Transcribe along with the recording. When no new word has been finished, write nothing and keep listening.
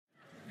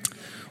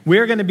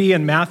We're going to be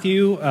in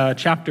Matthew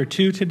chapter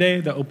 2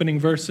 today, the opening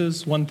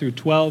verses 1 through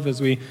 12,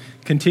 as we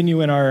continue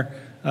in our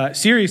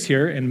series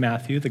here in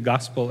Matthew, the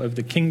Gospel of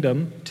the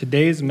Kingdom.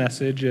 Today's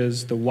message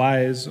is The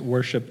Wise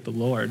Worship the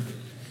Lord.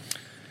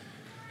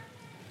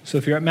 So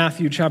if you're at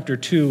Matthew chapter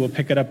 2, we'll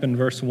pick it up in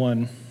verse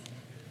 1.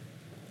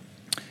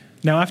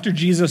 Now after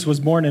Jesus was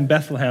born in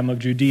Bethlehem of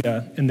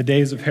Judea in the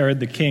days of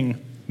Herod the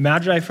king,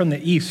 Magi from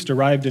the east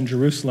arrived in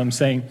Jerusalem,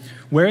 saying,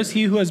 "Where is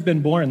he who has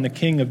been born, the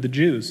King of the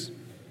Jews?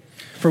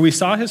 For we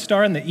saw his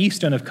star in the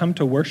east and have come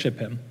to worship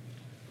him."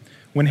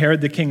 When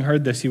Herod the king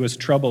heard this, he was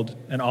troubled,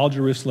 and all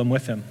Jerusalem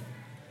with him.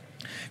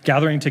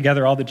 Gathering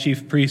together all the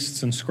chief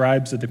priests and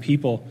scribes of the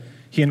people,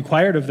 he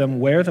inquired of them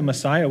where the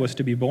Messiah was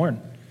to be born.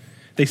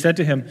 They said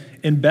to him,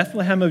 "In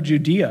Bethlehem of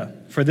Judea,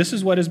 for this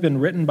is what has been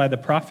written by the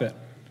prophet.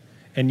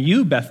 And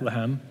you,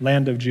 Bethlehem,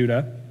 land of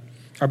Judah,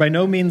 are by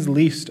no means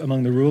least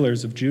among the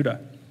rulers of Judah.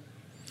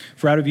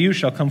 For out of you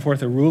shall come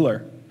forth a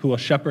ruler who will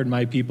shepherd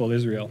my people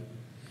Israel."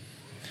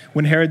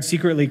 When Herod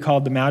secretly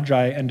called the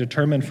Magi and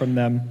determined from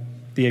them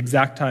the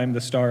exact time the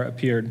star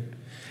appeared,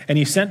 and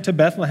he sent to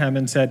Bethlehem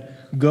and said,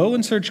 "Go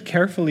and search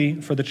carefully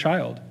for the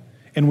child,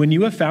 and when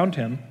you have found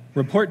him,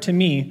 report to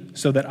me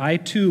so that I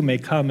too may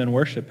come and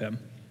worship him."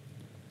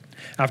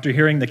 After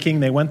hearing the king,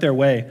 they went their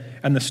way,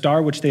 and the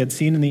star which they had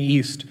seen in the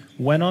east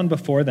went on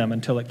before them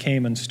until it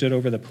came and stood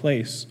over the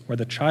place where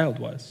the child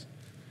was.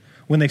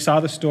 When they saw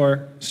the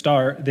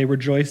star, they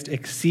rejoiced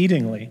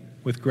exceedingly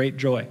with great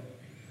joy.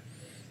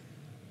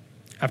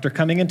 After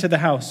coming into the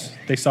house,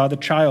 they saw the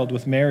child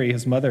with Mary,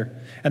 his mother,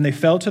 and they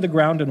fell to the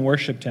ground and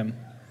worshipped him.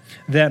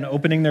 Then,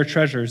 opening their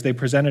treasures, they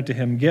presented to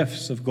him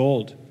gifts of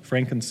gold,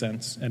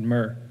 frankincense, and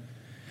myrrh.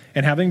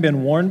 And having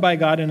been warned by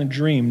God in a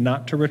dream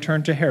not to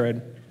return to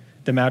Herod,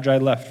 the Magi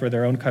left for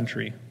their own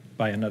country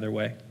by another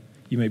way.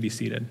 You may be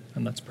seated,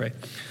 and let's pray.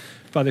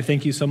 Father,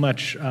 thank you so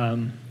much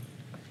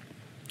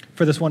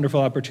for this wonderful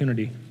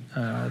opportunity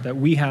that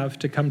we have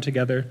to come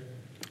together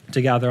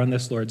to gather on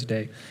this Lord's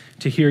Day,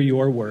 to hear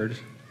your word.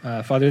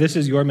 Father, this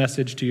is your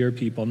message to your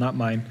people, not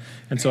mine.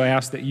 And so I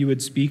ask that you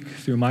would speak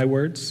through my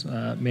words.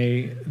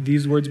 May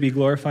these words be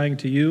glorifying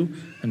to you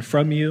and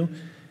from you.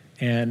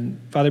 And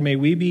Father, may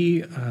we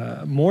be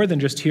more than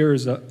just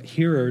hearers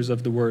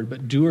of the word,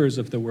 but doers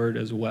of the word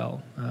as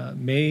well.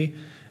 May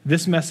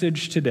this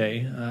message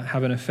today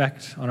have an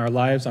effect on our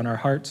lives, on our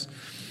hearts.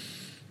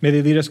 May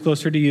they lead us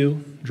closer to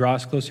you, draw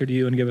us closer to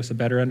you, and give us a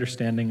better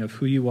understanding of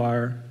who you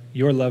are,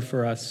 your love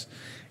for us,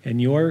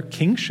 and your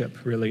kingship,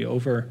 really,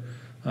 over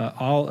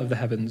all of the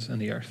heavens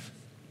and the earth.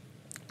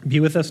 Be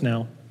with us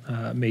now.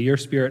 May your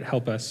Spirit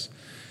help us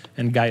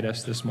and guide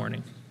us this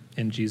morning.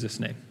 In Jesus'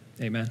 name,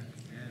 amen.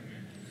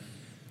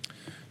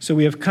 So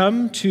we have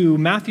come to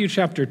Matthew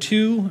chapter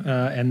 2,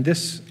 and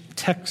this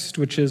text,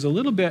 which is a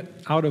little bit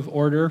out of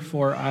order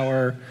for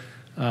our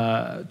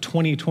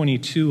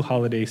 2022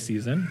 holiday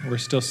season. We're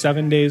still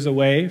 7 days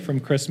away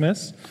from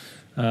Christmas.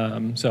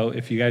 So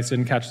if you guys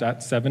didn't catch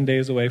that, 7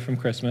 days away from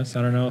Christmas.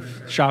 I don't know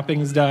if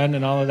shopping's done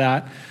and all of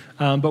that.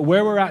 But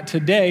where we're at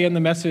today, and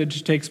the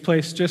message takes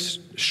place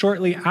just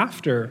shortly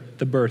after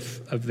the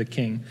birth of the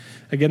King.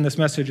 Again, this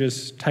message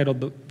is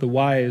titled The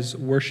Wise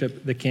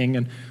Worship the King.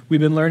 And we've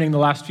been learning the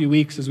last few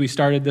weeks as we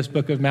started this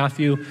book of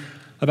Matthew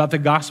about the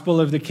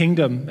gospel of the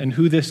kingdom and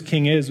who this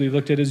king is. We've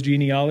looked at his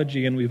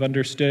genealogy and we've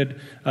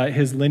understood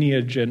his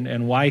lineage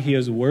and why he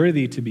is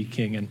worthy to be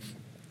king and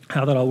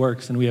how that all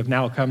works. And we have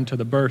now come to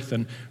the birth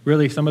and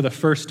really some of the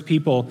first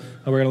people,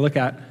 we're going to look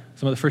at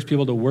some of the first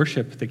people to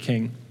worship the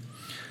king.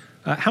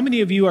 How many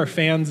of you are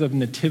fans of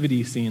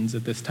nativity scenes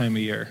at this time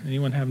of year?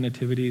 Anyone have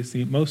nativity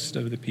scenes? Most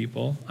of the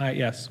people.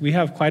 Yes, we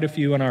have quite a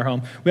few in our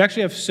home. We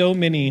actually have so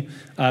many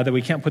that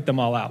we can't put them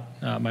all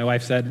out. My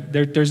wife said,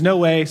 there's no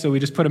way, so we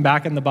just put them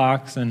back in the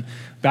box and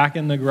back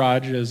in the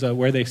garage is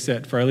where they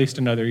sit for at least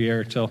another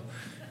year till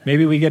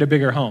maybe we get a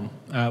bigger home.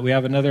 We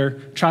have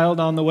another child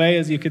on the way,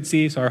 as you could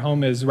see, so our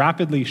home is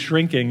rapidly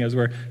shrinking as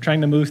we're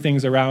trying to move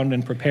things around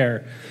and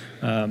prepare.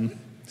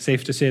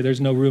 Safe to say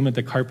there's no room at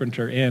the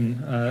Carpenter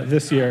Inn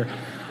this year,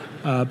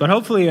 but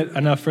hopefully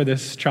enough for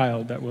this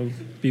child that will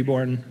be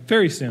born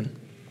very soon.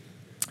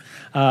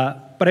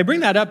 But I bring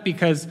that up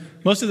because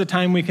most of the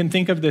time we can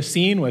think of this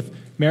scene with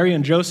Mary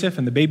and Joseph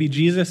and the baby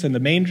Jesus in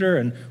the manger,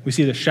 and we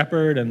see the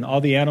shepherd and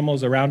all the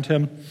animals around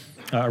him,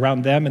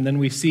 around them, and then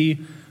we see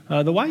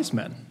the wise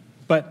men.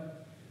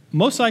 But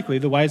most likely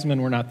the wise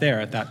men were not there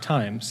at that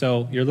time.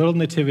 So your little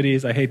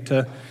nativities, I hate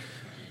to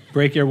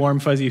break your warm,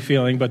 fuzzy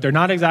feeling, but they're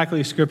not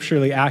exactly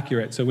scripturally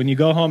accurate. So when you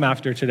go home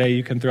after today,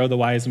 you can throw the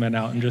wise men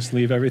out and just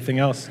leave everything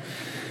else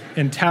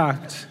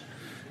intact.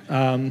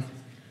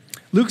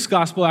 Luke's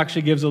gospel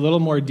actually gives a little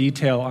more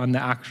detail on the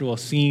actual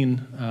scene,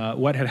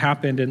 what had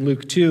happened in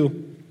Luke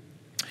 2.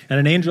 And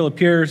an angel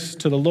appears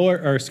to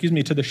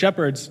the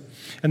shepherds,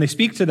 and they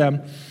speak to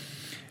them.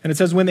 And it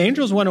says, when the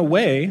angels went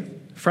away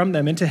from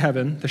them into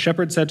heaven, the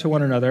shepherds said to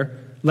one another,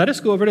 "Let us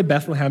go over to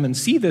Bethlehem and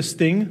see this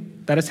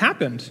thing that has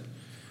happened,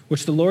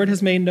 which the Lord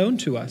has made known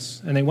to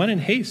us." And they went in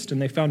haste, and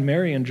they found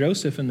Mary and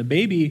Joseph and the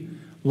baby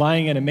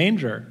lying in a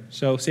manger.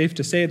 So safe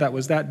to say that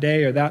was that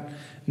day or that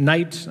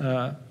night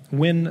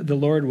when the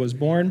Lord was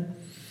born.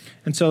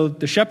 And so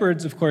the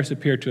shepherds, of course,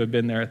 appear to have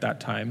been there at that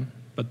time,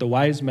 but the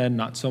wise men,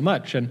 not so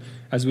much. And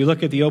as we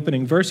look at the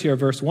opening verse here,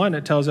 verse 1,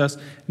 it tells us,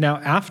 "Now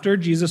after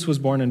Jesus was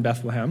born in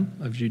Bethlehem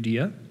of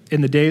Judea,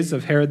 in the days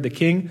of Herod the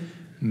king,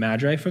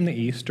 Magi from the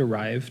east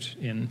arrived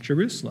in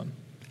Jerusalem."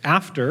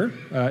 After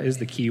is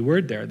the key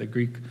word there. The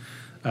Greek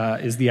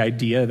is the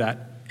idea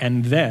that,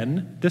 and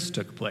then this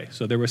took place.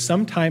 So there was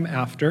some time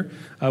after.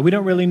 We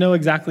don't really know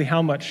exactly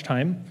how much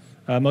time.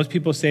 Most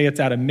people say it's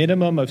at a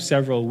minimum of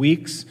several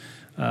weeks.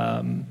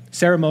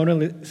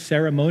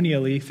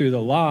 Ceremonially through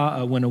the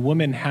law, when a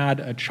woman had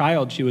a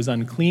child, she was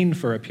unclean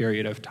for a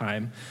period of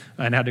time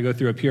and had to go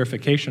through a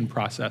purification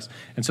process.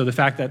 And so the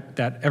fact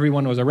that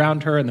everyone was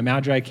around her and the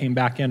Magi came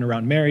back in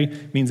around Mary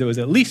means it was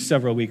at least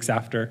several weeks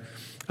after.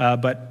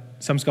 But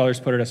some scholars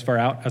put it as far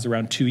out as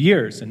around 2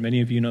 years. And many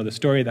of you know the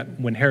story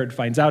that when Herod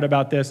finds out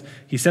about this,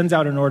 he sends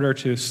out an order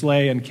to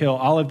slay and kill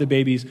all of the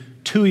babies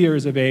 2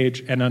 years of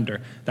age and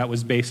under. That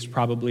was based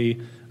probably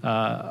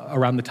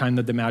around the time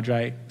that the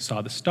Magi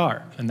saw the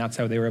star. And that's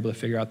how they were able to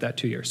figure out that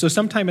 2 years. So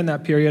sometime in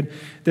that period,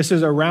 this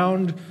is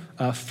around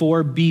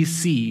 4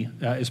 BC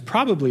is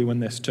probably when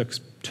this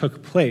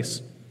took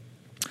place.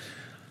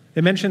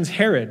 It mentions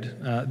Herod,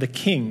 the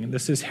king.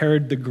 This is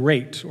Herod the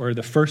Great, or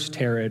the first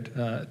Herod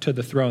to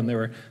the throne. There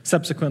were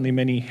subsequently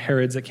many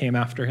Herods that came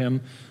after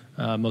him,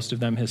 most of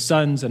them his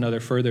sons and other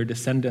further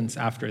descendants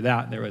after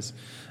that. There was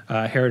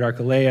Herod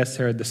Archelaus,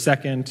 Herod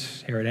II,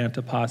 Herod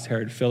Antipas,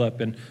 Herod Philip,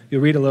 and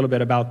you'll read a little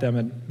bit about them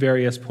at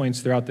various points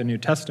throughout the New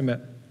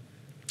Testament.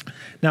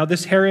 Now,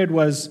 this Herod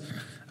was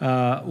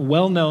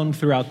well known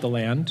throughout the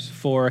land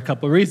for a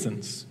couple of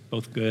reasons,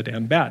 both good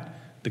and bad.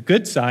 The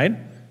good side,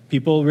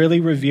 people really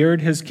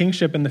revered his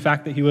kingship and the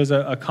fact that he was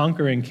a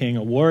conquering king,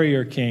 a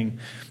warrior king.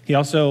 He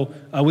also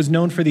was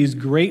known for these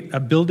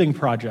great building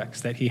projects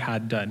that he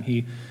had done.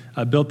 He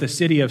built the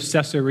city of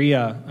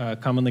Caesarea,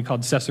 commonly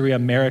called Caesarea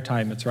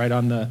Maritime. It's right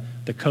on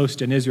the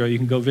coast in Israel. You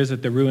can go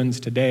visit the ruins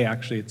today,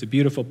 actually. It's a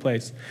beautiful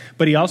place.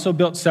 But he also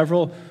built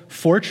several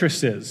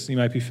fortresses. You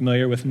might be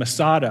familiar with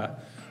Masada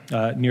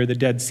near the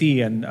Dead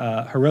Sea, and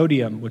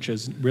Herodium, which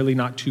is really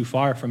not too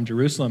far from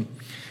Jerusalem.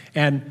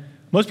 And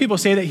most people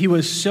say that he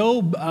was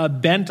so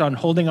bent on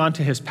holding on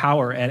to his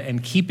power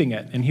and keeping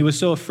it, and he was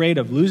so afraid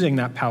of losing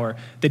that power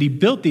that he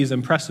built these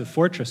impressive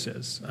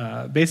fortresses,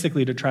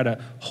 basically to try to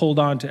hold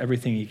on to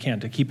everything he can,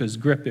 to keep his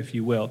grip, if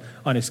you will,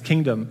 on his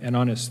kingdom and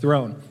on his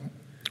throne.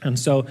 And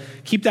so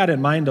keep that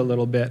in mind a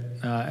little bit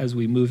as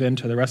we move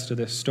into the rest of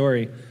this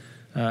story.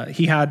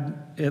 He had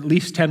at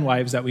least 10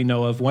 wives that we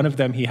know of. One of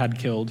them he had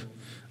killed.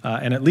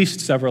 And at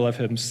least several of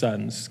his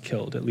sons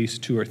killed, at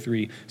least 2 or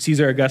 3.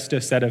 Caesar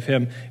Augustus said of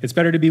him, "It's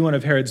better to be one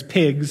of Herod's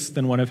pigs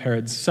than one of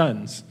Herod's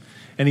sons."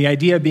 And the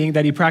idea being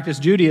that he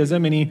practiced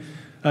Judaism and he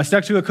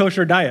stuck to a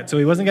kosher diet. So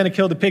he wasn't going to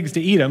kill the pigs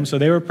to eat them, so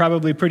they were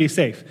probably pretty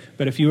safe.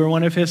 But if you were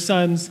one of his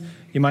sons,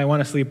 you might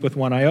want to sleep with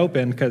one eye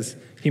open because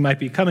he might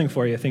be coming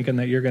for you, thinking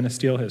that you're going to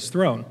steal his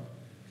throne.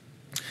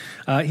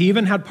 He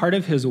even had part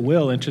of his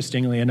will,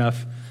 interestingly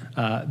enough,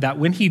 that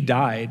when he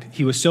died,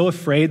 he was so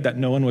afraid that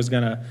no one was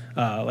going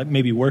to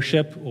maybe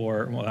worship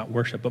or, well, not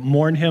worship, but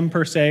mourn him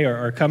per se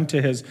or come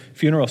to his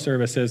funeral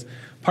services.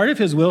 Part of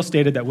his will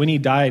stated that when he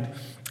died,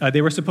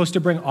 they were supposed to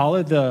bring all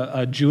of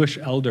the Jewish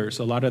elders,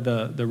 a lot of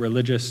the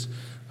religious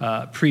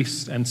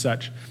priests and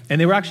such,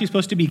 and they were actually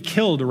supposed to be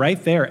killed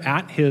right there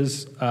at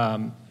his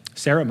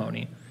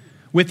ceremony,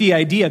 with the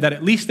idea that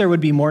at least there would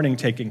be mourning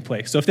taking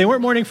place. So if they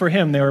weren't mourning for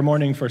him, they were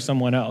mourning for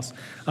someone else.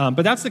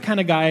 But that's the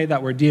kind of guy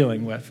that we're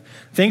dealing with.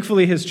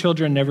 Thankfully, his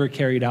children never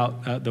carried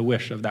out the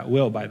wish of that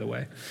will, by the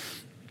way.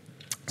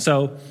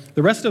 So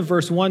the rest of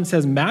verse 1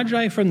 says,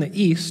 "Magi from the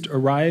east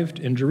arrived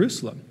in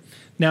Jerusalem."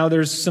 Now,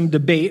 there's some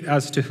debate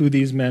as to who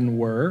these men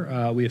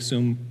were. We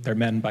assume they're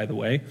men, by the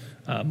way.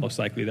 Most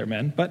likely they're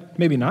men, but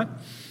maybe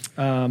not.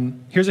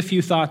 Here's a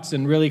few thoughts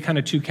and really kind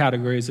of 2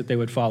 categories that they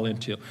would fall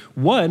into.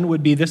 One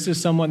would be this is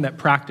someone that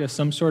practiced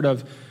some sort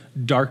of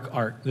dark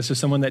art. This is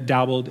someone that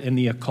dabbled in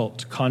the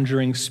occult,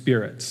 conjuring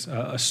spirits,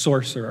 a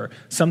sorcerer,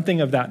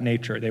 something of that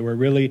nature. They were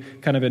really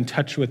kind of in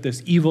touch with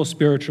this evil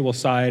spiritual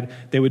side.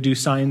 They would do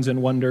signs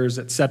and wonders,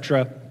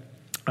 etc.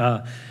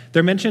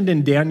 They're mentioned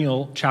in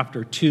Daniel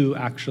chapter 2,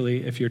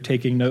 actually. If you're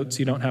taking notes,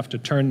 you don't have to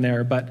turn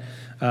there, but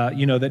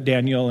you know that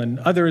Daniel and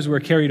others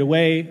were carried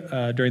away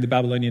during the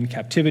Babylonian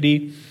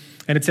captivity.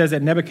 And it says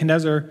that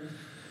Nebuchadnezzar,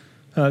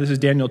 this is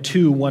Daniel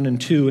 2, 1 and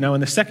 2. Now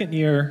in the 2nd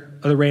year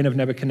of the reign of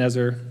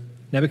Nebuchadnezzar,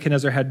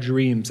 Nebuchadnezzar had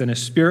dreams, and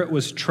his spirit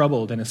was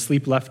troubled, and his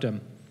sleep left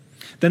him.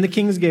 Then the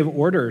kings gave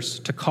orders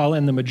to call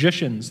in the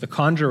magicians, the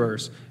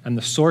conjurers, and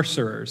the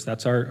sorcerers.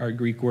 That's our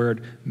Greek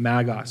word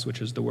magos,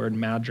 which is the word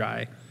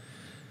magi.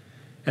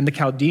 And the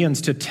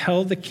Chaldeans to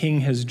tell the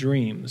king his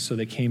dreams. So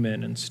they came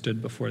in and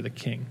stood before the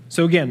king.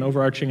 So again,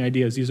 overarching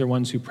ideas, these are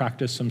ones who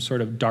practice some sort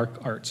of dark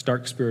arts,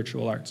 dark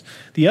spiritual arts.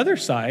 The other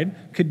side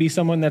could be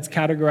someone that's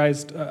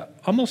categorized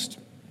almost,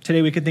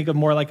 today we could think of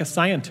more like a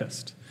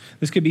scientist.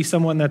 This could be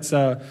someone that's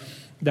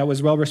that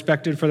was well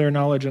respected for their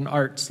knowledge in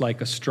arts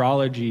like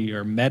astrology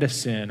or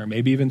medicine or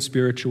maybe even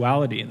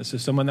spirituality. And this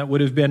is someone that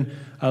would have been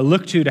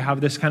looked to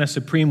have this kind of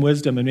supreme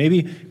wisdom. And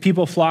maybe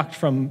people flocked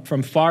from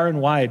far and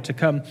wide to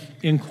come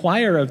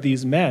inquire of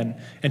these men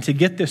and to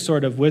get this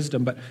sort of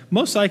wisdom, but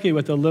most likely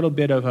with a little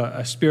bit of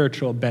a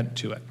spiritual bent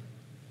to it.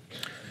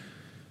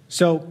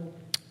 So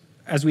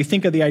as we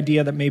think of the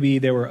idea that maybe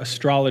there were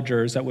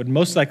astrologers, that would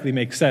most likely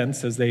make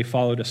sense as they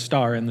followed a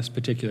star in this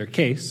particular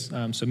case.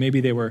 So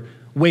maybe they were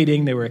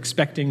waiting, they were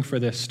expecting for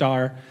this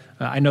star.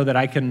 I know that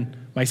I can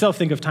myself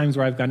think of times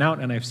where I've gone out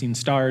and I've seen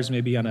stars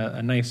maybe on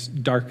a nice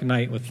dark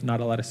night with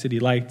not a lot of city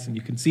lights, and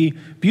you can see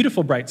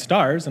beautiful bright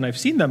stars, and I've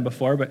seen them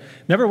before, but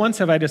never once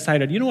have I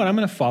decided, you know what, I'm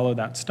going to follow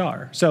that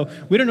star. So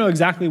we don't know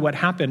exactly what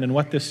happened and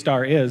what this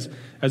star is.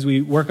 As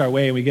we work our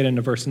way and we get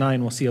into verse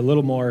 9, we'll see a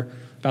little more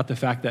about the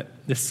fact that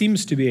this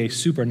seems to be a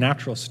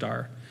supernatural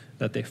star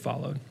that they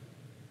followed.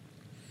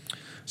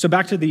 So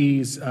back to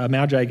these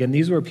magi again,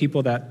 these were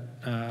people that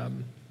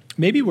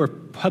maybe were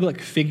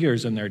public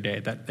figures in their day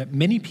that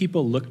many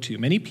people looked to.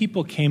 Many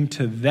people came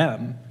to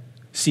them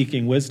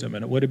seeking wisdom,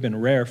 and it would have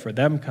been rare for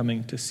them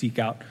coming to seek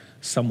out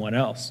someone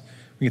else.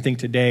 We can think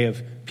today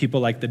of people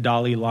like the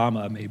Dalai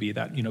Lama, maybe,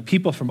 that,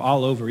 people from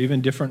all over,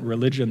 even different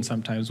religions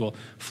sometimes will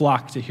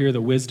flock to hear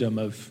the wisdom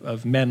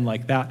of men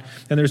like that.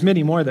 And there's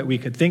many more that we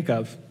could think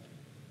of.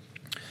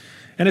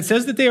 And it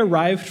says that they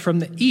arrived from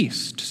the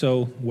east.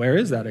 So where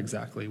is that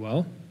exactly?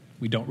 Well,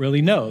 we don't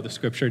really know. The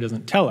scripture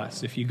doesn't tell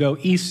us. If you go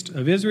east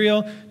of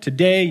Israel,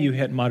 today you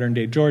hit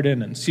modern-day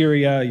Jordan and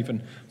Syria,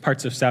 even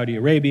parts of Saudi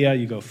Arabia.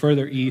 You go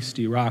further east,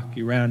 Iraq,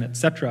 Iran,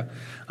 etc.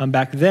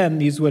 Back then,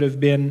 these would have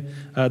been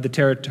the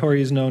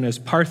territories known as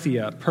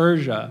Parthia,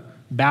 Persia,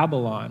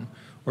 Babylon,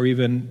 or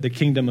even the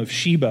kingdom of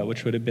Sheba,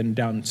 which would have been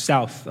down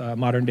south,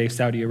 modern-day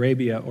Saudi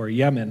Arabia or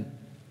Yemen.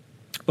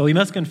 But we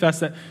must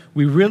confess that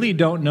we really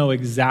don't know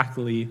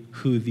exactly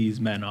who these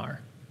men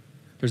are.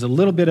 There's a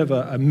little bit of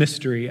a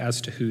mystery as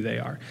to who they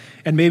are.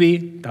 And maybe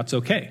that's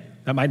okay.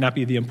 That might not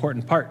be the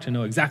important part, to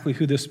know exactly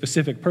who this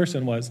specific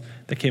person was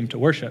that came to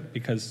worship,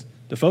 because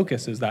the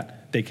focus is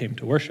that they came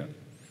to worship.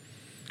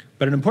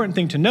 But an important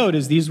thing to note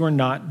is these were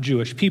not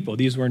Jewish people.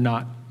 These were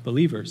not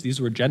believers.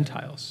 These were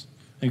Gentiles.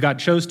 And God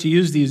chose to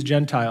use these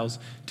Gentiles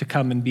to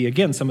come and be,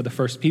 again, some of the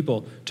first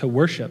people to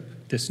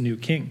worship this new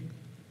king.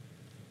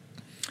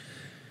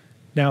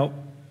 Now,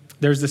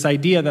 there's this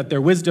idea that their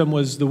wisdom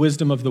was the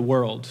wisdom of the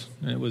world,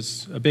 and it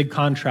was a big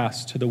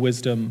contrast to the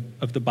wisdom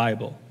of the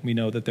Bible. We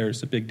know that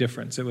there's a big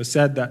difference. It was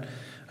said that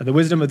the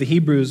wisdom of the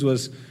Hebrews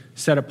was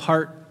set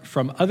apart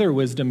from other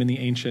wisdom in the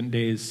ancient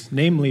days,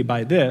 namely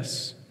by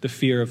this, the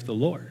fear of the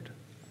Lord.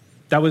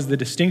 That was the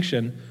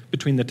distinction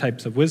between the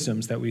types of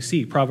wisdoms that we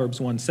see. Proverbs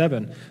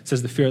 1:7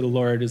 says the fear of the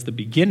Lord is the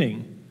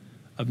beginning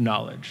of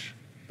knowledge,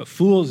 but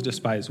fools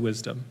despise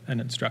wisdom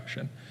and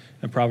instruction.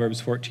 And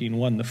Proverbs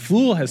 14:1, the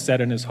fool has said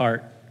in his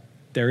heart,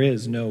 there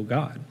is no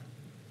God.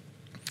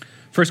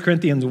 1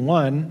 Corinthians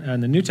 1,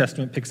 and the New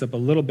Testament picks up a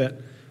little bit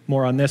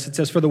more on this. It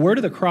says, for the word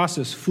of the cross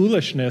is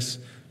foolishness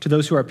to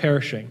those who are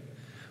perishing,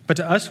 but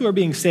to us who are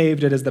being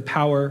saved, it is the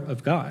power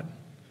of God.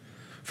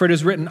 For it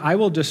is written, I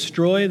will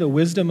destroy the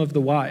wisdom of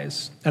the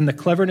wise, and the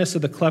cleverness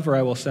of the clever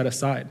I will set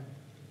aside.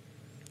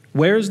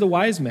 Where is the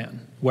wise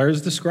man? Where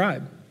is the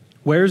scribe?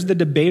 Where is the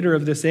debater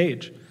of this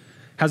age?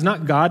 Has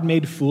not God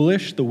made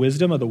foolish the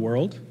wisdom of the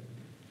world?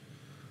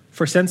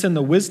 For since in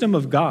the wisdom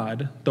of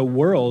God, the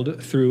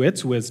world, through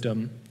its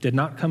wisdom, did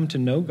not come to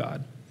know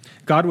God,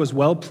 God was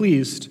well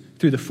pleased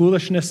through the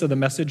foolishness of the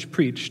message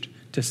preached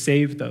to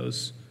save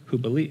those who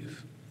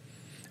believe.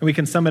 And we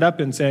can sum it up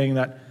in saying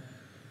that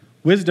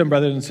wisdom,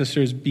 brothers and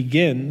sisters,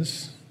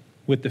 begins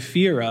with the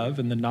fear of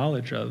and the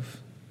knowledge of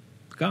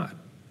God.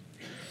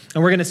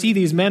 And we're going to see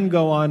these men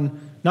go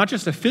on not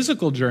just a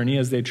physical journey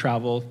as they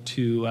travel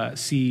to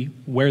see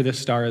where this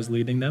star is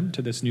leading them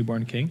to this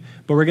newborn king,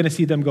 but we're going to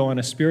see them go on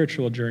a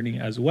spiritual journey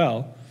as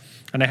well.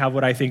 And I have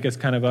what I think is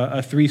kind of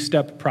a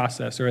three-step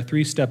process or a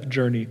three-step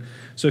journey.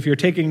 So if you're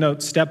taking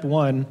notes, step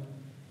one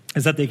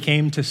is that they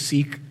came to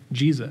seek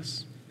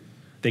Jesus.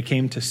 They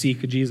came to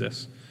seek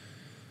Jesus.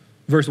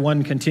 Verse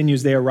 1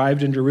 continues, they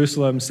arrived in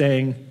Jerusalem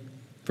saying,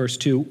 verse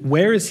 2,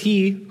 where is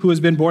he who has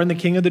been born the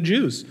King of the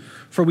Jews?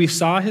 For we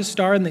saw his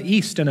star in the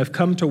east and have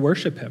come to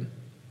worship him.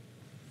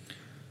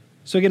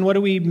 So again, what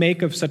do we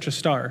make of such a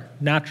star?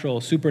 Natural,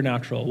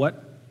 supernatural,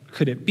 what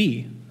could it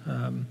be?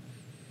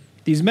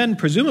 These men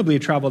presumably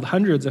traveled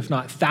hundreds, if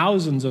not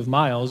thousands of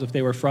miles if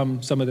they were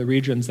from some of the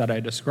regions that I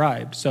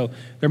described. So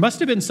there must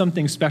have been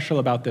something special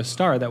about this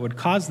star that would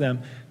cause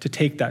them to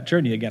take that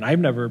journey. Again, I've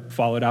never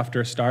followed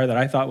after a star that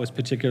I thought was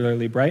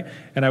particularly bright,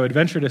 and I would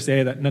venture to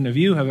say that none of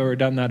you have ever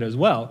done that as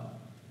well.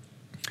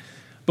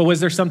 But was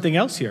there something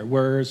else here?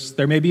 Was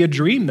there maybe a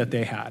dream that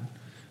they had?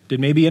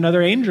 Did maybe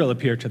another angel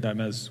appear to them,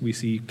 as we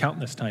see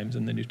countless times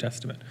in the New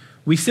Testament?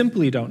 We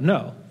simply don't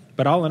know.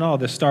 But all in all,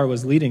 the star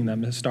was leading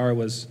them. The star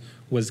was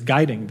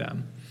guiding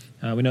them.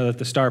 We know that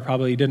the star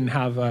probably didn't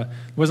have it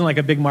wasn't like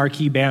a big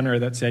marquee banner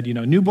that said,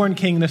 newborn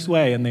king this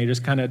way, and they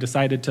just kind of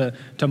decided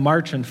to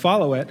march and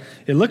follow it.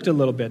 It looked a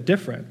little bit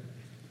different.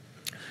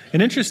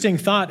 An interesting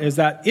thought is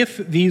that if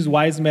these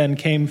wise men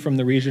came from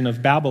the region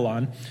of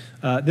Babylon,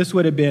 this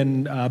would have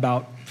been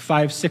about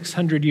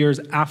 500-600 years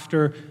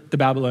after the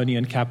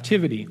Babylonian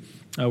captivity,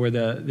 where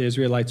the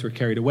Israelites were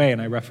carried away.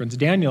 And I referenced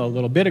Daniel a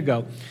little bit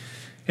ago.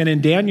 And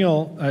in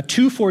Daniel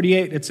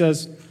 2:48, it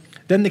says,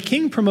 "Then the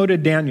king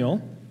promoted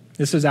Daniel,"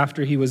 this is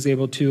after he was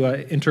able to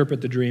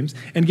interpret the dreams,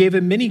 "and gave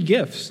him many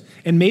gifts,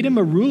 and made him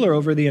a ruler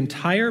over the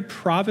entire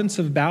province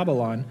of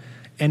Babylon,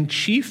 and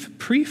chief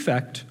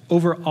prefect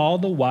over all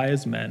the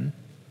wise men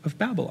of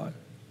Babylon."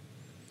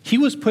 He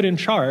was put in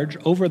charge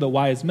over the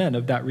wise men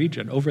of that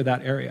region, over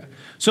that area.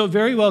 So it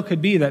very well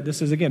could be that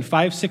this is, again,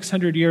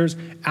 500-600 years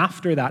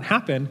after that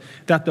happened,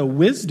 that the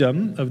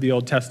wisdom of the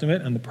Old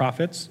Testament and the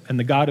prophets and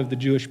the God of the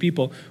Jewish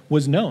people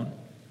was known.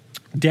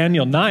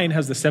 Daniel 9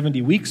 has the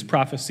 70 weeks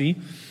prophecy,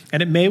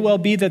 and it may well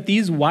be that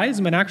these wise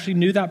men actually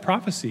knew that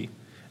prophecy.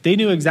 They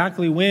knew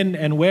exactly when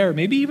and where,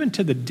 maybe even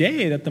to the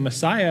day that the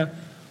Messiah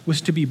was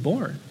to be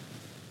born.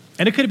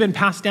 And it could have been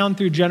passed down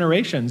through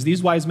generations.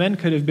 These wise men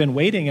could have been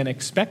waiting and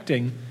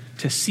expecting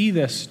to see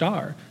this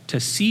star, to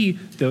see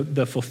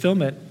the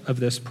fulfillment of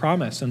this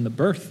promise and the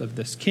birth of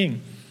this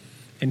king.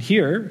 And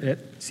here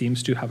it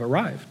seems to have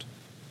arrived.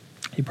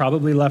 He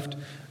probably left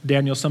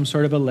Daniel some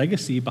sort of a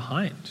legacy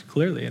behind,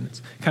 clearly. And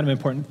it's kind of an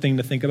important thing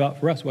to think about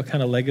for us. What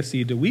kind of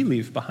legacy do we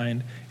leave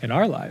behind in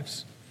our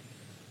lives?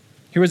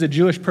 Here was a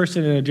Jewish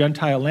person in a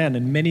Gentile land,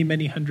 and many,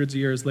 many hundreds of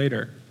years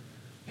later,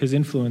 his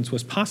influence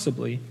was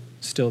possibly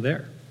still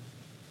there.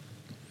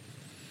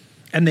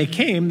 And they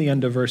came, the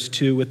end of verse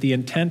 2, with the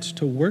intent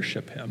to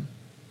worship him.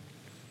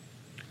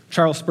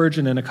 Charles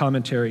Spurgeon, in a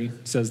commentary,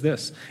 says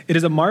this: "It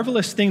is a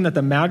marvelous thing that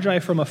the Magi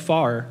from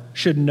afar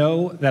should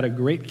know that a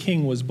great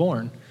king was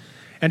born,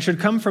 and should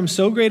come from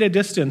so great a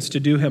distance to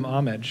do him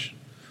homage.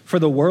 For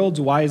the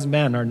world's wise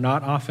men are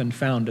not often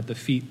found at the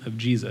feet of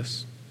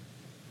Jesus.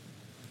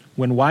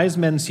 When wise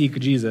men seek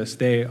Jesus,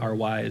 they are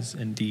wise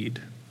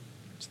indeed."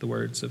 It's the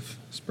words of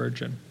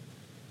Spurgeon.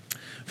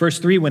 Verse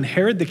 3, "When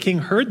Herod the king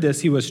heard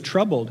this, he was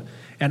troubled,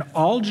 and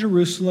all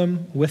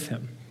Jerusalem with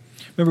him."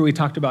 Remember, we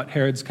talked about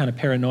Herod's kind of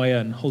paranoia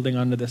and holding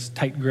on to this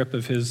tight grip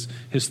of his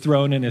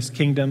throne and his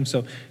kingdom.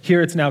 So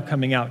here it's now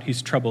coming out.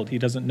 He's troubled. He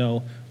doesn't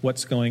know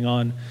what's going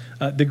on.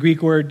 The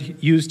Greek word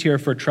used here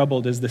for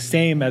troubled is the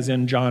same as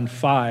in John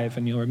 5.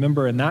 And you'll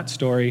remember in that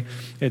story,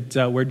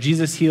 where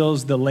Jesus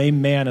heals the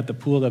lame man at the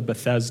pool of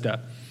Bethesda.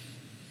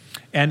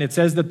 And it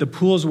says that the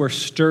pools were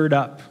stirred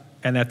up.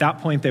 And at that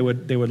point, they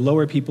would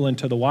lower people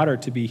into the water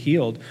to be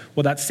healed.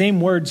 Well, that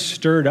same word,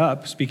 stirred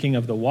up, speaking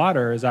of the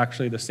water, is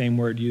actually the same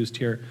word used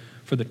here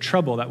for the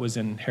trouble that was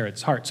in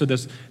Herod's heart. So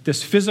this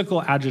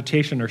physical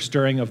agitation or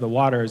stirring of the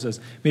waters is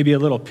maybe a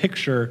little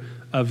picture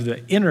of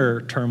the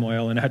inner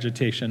turmoil and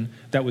agitation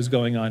that was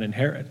going on in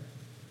Herod.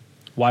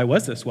 Why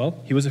was this?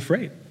 Well, he was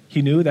afraid.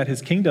 He knew that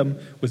his kingdom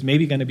was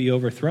maybe going to be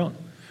overthrown.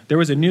 There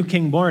was a new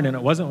king born, and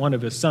it wasn't one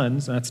of his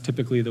sons. And that's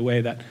typically the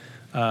way that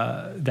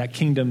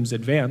kingdoms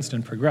advanced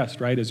and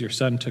progressed, right, as your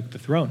son took the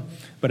throne.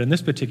 But in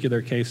this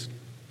particular case,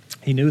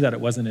 he knew that it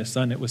wasn't his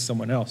son, it was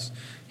someone else.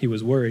 He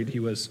was worried, he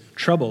was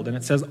troubled, and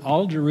it says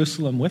all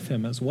Jerusalem with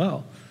him as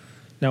well.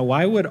 Now,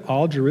 why would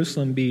all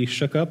Jerusalem be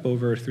shook up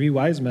over 3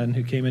 wise men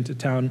who came into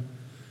town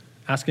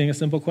asking a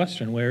simple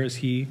question: where is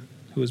he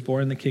who was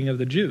born the King of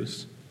the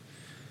Jews?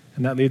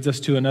 And that leads us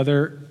to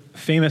another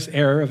famous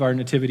error of our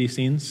nativity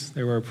scenes.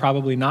 There were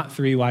probably not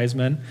 3 wise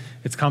men.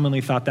 It's commonly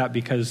thought that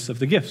because of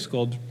the gifts,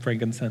 gold,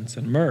 frankincense,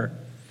 and myrrh.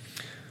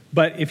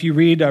 But if you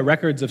read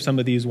records of some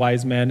of these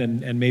wise men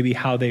and maybe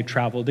how they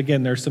traveled,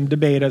 again, there's some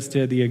debate as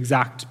to the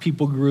exact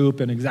people group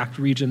and exact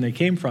region they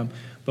came from.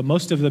 But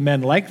most of the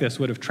men like this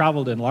would have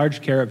traveled in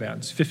large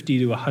caravans, 50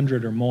 to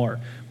 100 or more,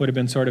 would have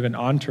been sort of an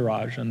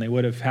entourage, and they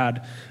would have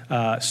had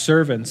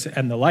servants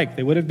and the like.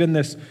 They would have been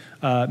this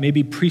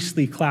maybe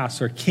priestly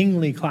class or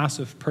kingly class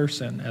of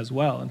person as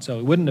well. And so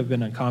it wouldn't have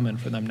been uncommon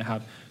for them to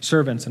have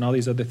servants and all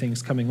these other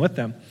things coming with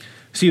them.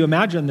 So you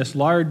imagine this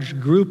large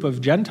group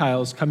of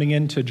Gentiles coming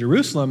into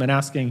Jerusalem and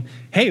asking,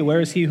 hey, where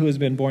is he who has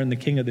been born the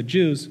King of the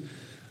Jews?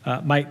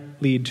 Might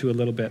lead to a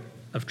little bit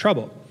of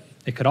trouble.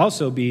 It could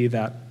also be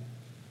that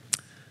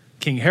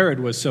King Herod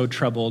was so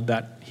troubled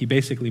that he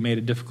basically made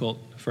it difficult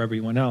for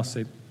everyone else.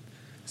 I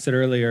said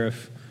earlier,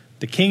 if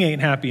the king ain't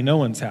happy, no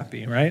one's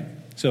happy, right?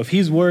 So if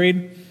he's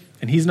worried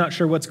and he's not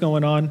sure what's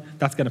going on,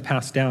 that's going to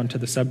pass down to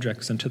the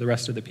subjects and to the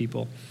rest of the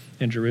people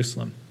in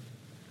Jerusalem.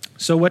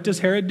 So what does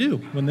Herod do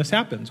when this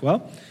happens?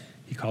 Well,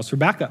 he calls for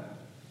backup.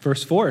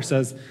 Verse 4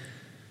 says,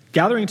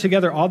 gathering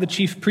together all the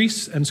chief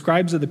priests and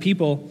scribes of the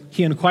people,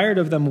 he inquired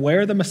of them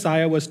where the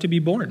Messiah was to be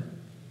born.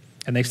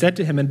 And they said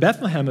to him, in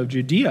Bethlehem of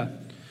Judea,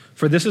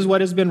 for this is what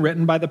has been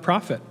written by the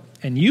prophet.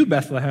 And you,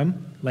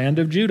 Bethlehem, land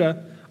of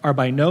Judah, are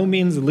by no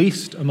means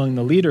least among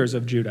the leaders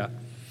of Judah.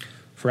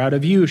 For out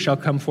of you shall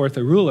come forth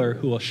a ruler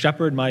who will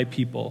shepherd my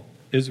people,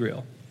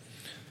 Israel.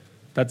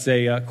 That's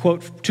a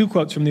quote, 2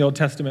 quotes from the Old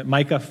Testament,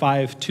 Micah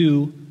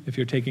 5:2, if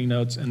you're taking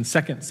notes, and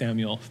 2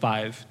 Samuel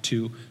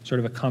 5:2, sort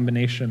of a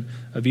combination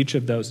of each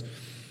of those.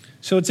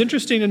 So it's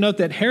interesting to note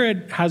that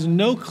Herod has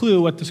no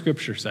clue what the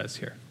scripture says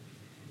here.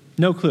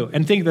 No clue.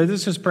 And think that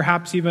this is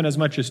perhaps even as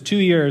much as 2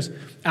 years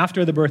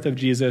after the birth of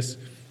Jesus.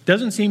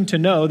 Doesn't seem to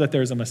know that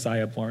there's a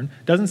Messiah born.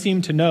 Doesn't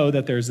seem to know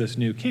that there's this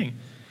new king.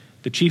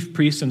 The chief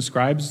priests and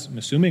scribes, I'm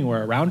assuming,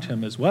 were around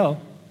him as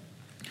well.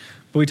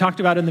 But we talked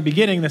about in the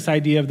beginning this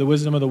idea of the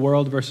wisdom of the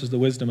world versus the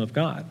wisdom of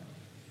God.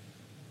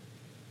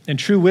 And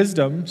true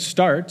wisdom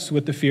starts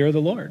with the fear of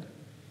the Lord.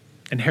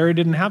 And Herod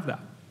didn't have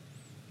that.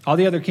 All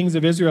the other kings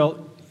of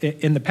Israel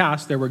in the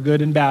past, there were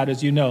good and bad,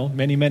 as you know,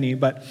 many,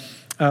 but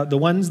the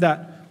ones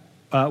that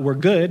were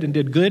good and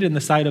did good in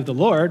the sight of the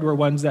Lord were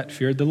ones that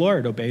feared the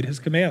Lord, obeyed his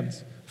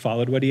commands,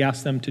 followed what he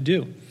asked them to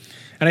do.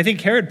 And I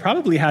think Herod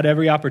probably had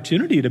every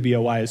opportunity to be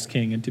a wise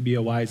king and to be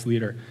a wise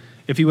leader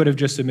if he would have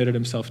just submitted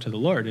himself to the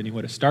Lord, and he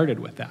would have started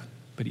with that.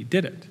 But he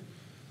didn't.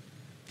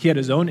 He had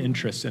his own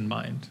interests in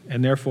mind,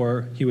 and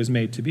therefore he was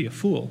made to be a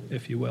fool,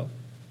 if you will.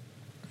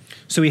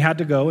 So he had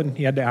to go and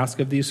he had to ask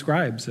of these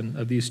scribes and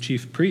of these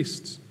chief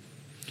priests.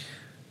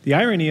 The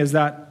irony is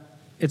that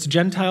it's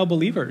Gentile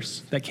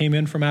believers that came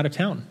in from out of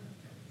town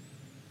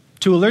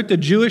to alert the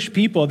Jewish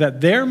people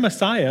that their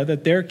Messiah,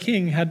 that their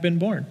king had been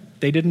born.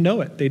 They didn't know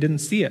it. They didn't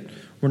see it.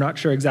 We're not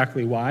sure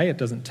exactly why. It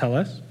doesn't tell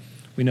us.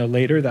 We know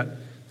later that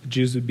the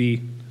Jews would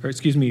be,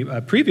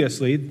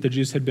 previously, the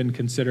Jews had been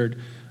considered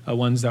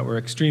ones that were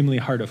extremely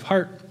hard of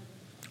heart,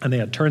 and they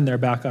had turned their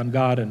back on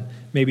God, and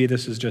maybe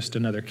this is just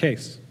another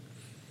case.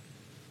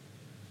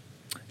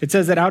 It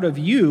says that out of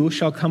you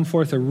shall come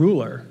forth a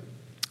ruler.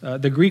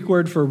 The Greek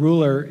word for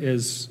ruler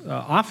is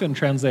often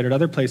translated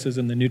other places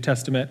in the New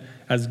Testament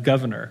as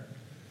governor.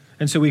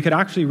 And so we could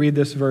actually read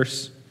this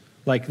verse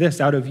like this: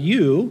 out of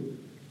you,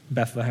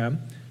 Bethlehem,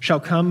 shall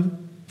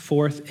come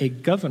forth a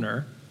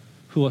governor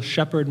who will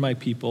shepherd my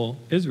people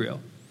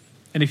Israel.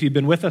 And if you've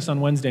been with us on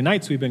Wednesday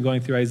nights, we've been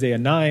going through Isaiah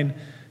 9,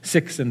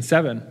 6, and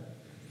 7.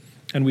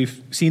 And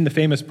we've seen the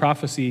famous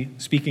prophecy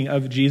speaking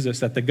of Jesus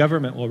that the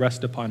government will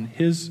rest upon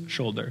his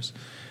shoulders.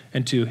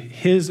 And to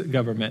his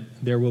government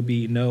there will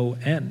be no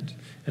end.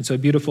 And so a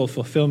beautiful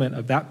fulfillment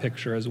of that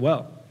picture as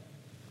well.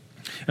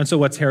 And so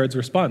what's Herod's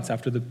response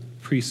after the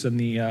priests and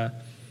the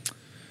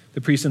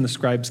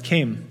scribes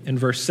came? In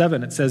verse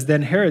 7, it says,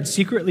 "Then Herod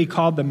secretly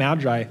called the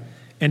Magi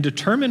and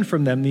determined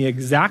from them the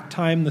exact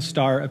time the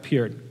star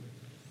appeared.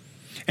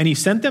 And he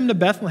sent them to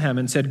Bethlehem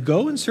and said,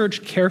 'Go and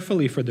search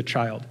carefully for the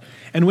child.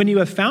 And when you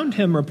have found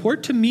him,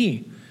 report to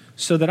me,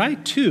 so that I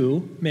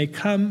too may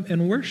come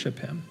and worship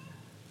him.'"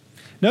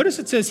 Notice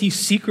it says he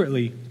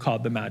secretly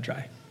called the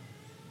Magi.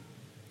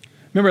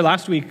 Remember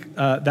last week,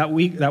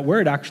 that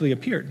word actually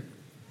appeared.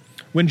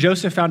 When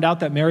Joseph found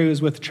out that Mary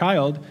was with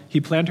child, he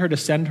planned her to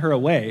send her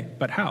away.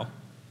 But how?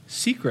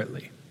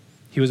 Secretly.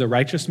 He was a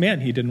righteous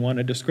man. He didn't want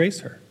to disgrace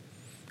her.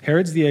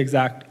 Herod's the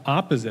exact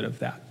opposite of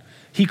that.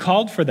 He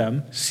called for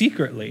them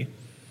secretly,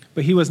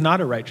 but he was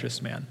not a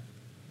righteous man.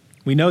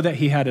 We know that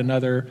he had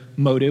another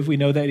motive. We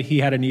know that he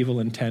had an evil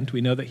intent.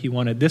 We know that he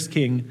wanted this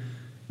king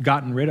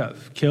gotten rid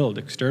of, killed,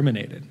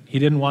 exterminated. He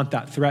didn't want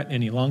that threat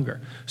any longer.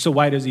 So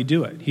why does he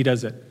do it? He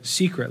does it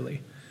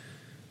secretly.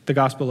 The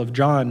Gospel of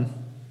John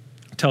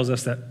tells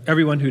us that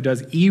everyone who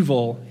does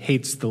evil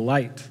hates the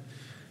light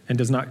and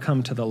does not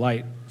come to the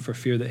light for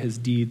fear that his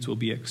deeds will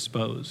be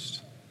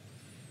exposed.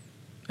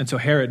 And so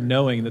Herod,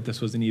 knowing that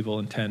this was an evil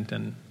intent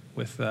and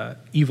with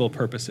evil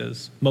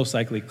purposes, most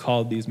likely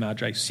called these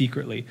Magi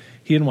secretly.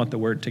 He didn't want the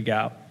word to get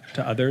out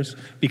to others,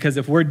 because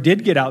if word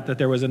did get out that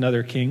there was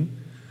another king,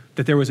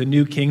 that there was a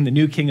new king, the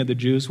new king of the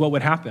Jews, what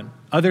would happen?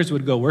 Others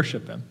would go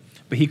worship him,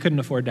 but he couldn't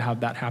afford to have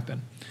that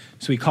happen.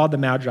 So he called the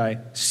Magi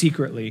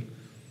secretly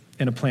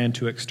in a plan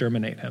to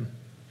exterminate him.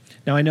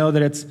 Now, I know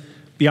that it's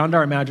beyond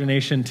our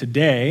imagination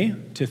today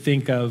to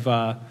think of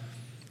a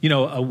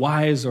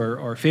wise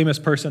or famous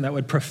person that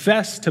would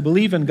profess to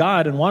believe in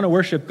God and want to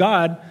worship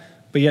God,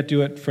 but yet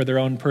do it for their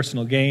own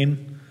personal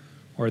gain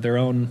or their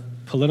own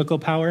political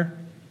power.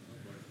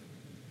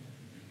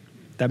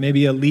 That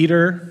maybe a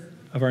leader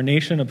of our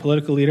nation, a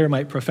political leader,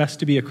 might profess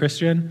to be a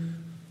Christian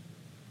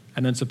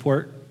and then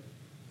support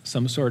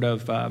some sort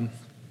of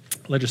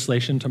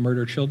legislation to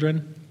murder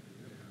children.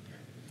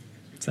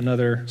 It's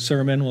another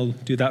sermon. We'll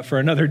do that for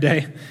another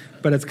day.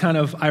 But it's kind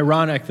of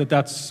ironic that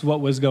that's what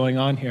was going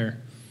on here.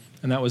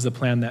 And that was the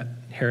plan that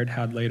Herod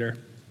had later.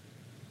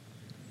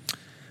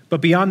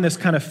 But beyond this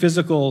kind of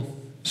physical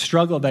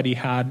struggle that he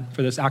had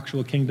for this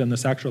actual kingdom,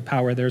 this actual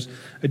power, there's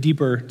a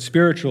deeper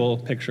spiritual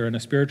picture and a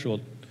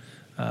spiritual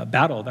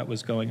battle that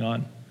was going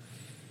on.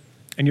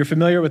 And you're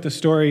familiar with the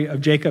story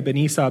of Jacob and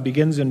Esau. It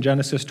begins in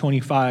Genesis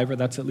 25, or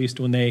that's at least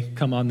when they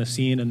come on the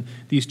scene. And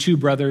these two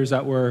brothers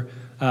that were,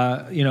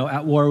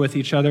 at war with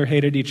each other,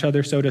 hated each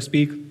other, so to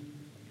speak.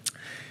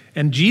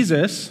 And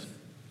Jesus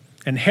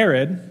and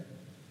Herod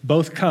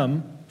both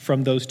come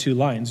from those two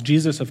lines.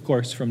 Jesus, of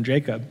course, from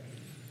Jacob.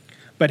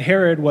 But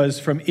Herod was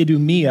from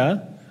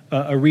Idumea,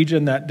 a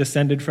region that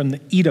descended from the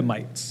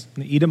Edomites.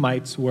 And the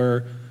Edomites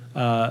were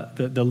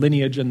the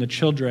lineage and the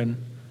children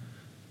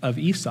of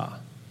Esau.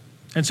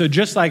 And so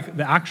just like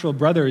the actual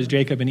brothers,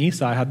 Jacob and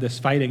Esau, had this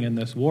fighting and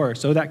this war,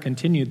 so that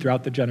continued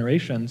throughout the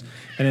generations.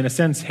 And in a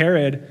sense,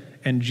 Herod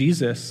and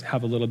Jesus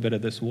have a little bit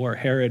of this war.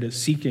 Herod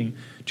is seeking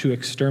to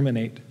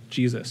exterminate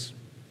Jesus.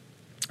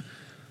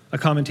 A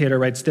commentator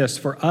writes this: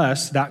 for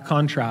us, that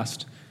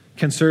contrast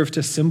can serve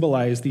to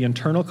symbolize the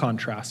internal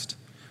contrast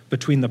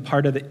between the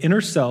part of the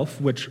inner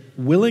self which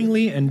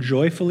willingly and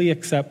joyfully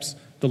accepts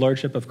the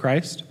lordship of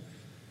Christ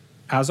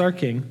as our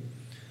king,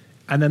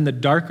 and then the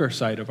darker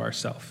side of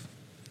ourself,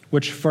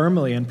 which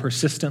firmly and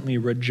persistently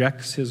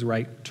rejects his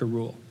right to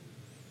rule.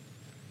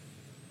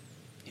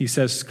 He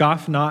says,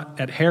 scoff not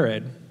at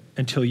Herod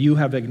until you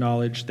have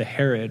acknowledged the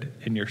Herod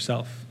in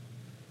yourself.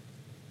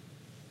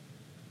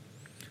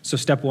 So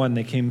step one,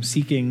 they came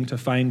seeking to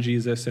find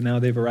Jesus, and now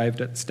they've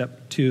arrived at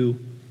step two.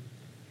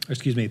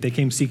 They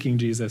came seeking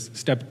Jesus.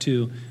 Step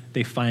two,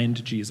 they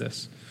find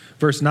Jesus.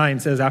 Verse 9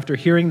 says, after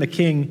hearing the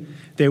king,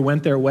 they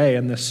went their way,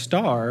 and the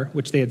star,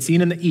 which they had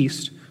seen in the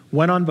east,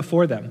 went on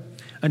before them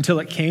until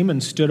it came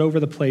and stood over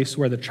the place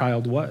where the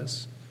child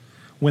was.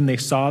 When they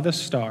saw the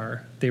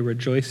star, they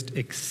rejoiced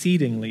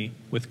exceedingly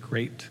with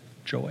great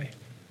joy.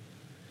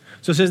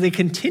 So it says they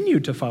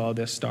continued to follow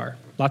this star.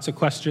 Lots of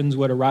questions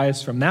would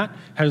arise from that.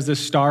 Has this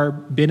star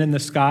been in the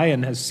sky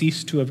and has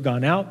ceased to have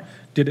gone out?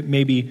 Did it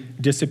maybe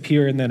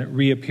disappear and then it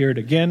reappeared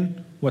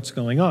again? What's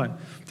going on?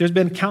 There's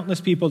been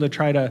countless people to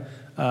try to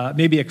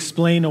maybe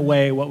explain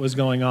away what was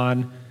going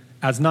on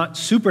as not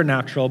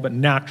supernatural, but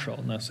natural.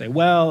 And they'll say,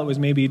 well, it was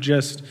maybe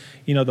just,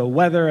 the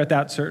weather at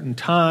that certain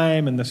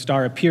time, and the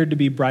star appeared to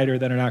be brighter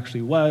than it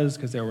actually was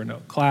because there were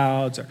no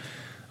clouds. Or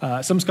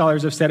some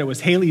scholars have said it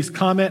was Halley's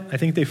Comet. I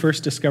think they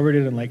first discovered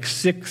it in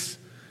 6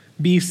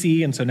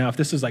 BC, and so now if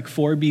this is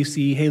 4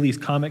 BC, Halley's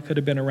Comet could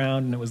have been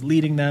around, and it was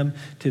leading them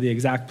to the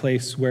exact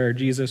place where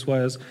Jesus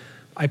was.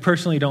 I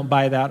personally don't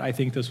buy that. I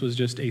think this was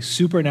just a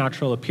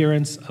supernatural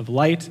appearance of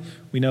light.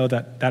 We know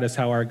that that is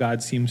how our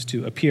God seems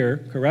to appear,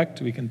 correct?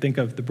 We can think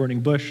of the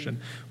burning bush, and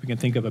we can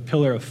think of a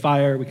pillar of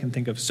fire. We can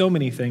think of so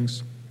many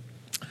things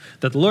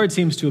that the Lord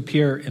seems to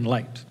appear in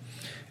light.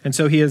 And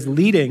so he is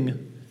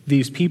leading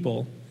these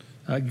people,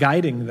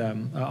 guiding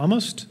them,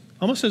 almost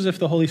as if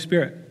the Holy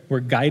Spirit were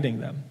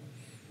guiding them.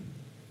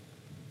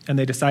 And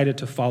they decided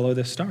to follow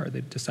this star.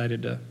 They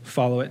decided to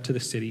follow it to the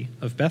city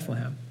of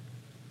Bethlehem.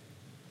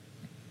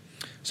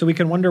 So we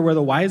can wonder, were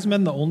the wise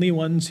men the only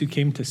ones who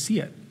came to see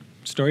it?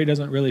 The story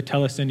doesn't really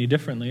tell us any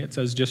differently. It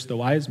says just the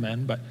wise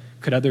men, but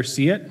could others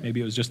see it?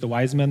 Maybe it was just the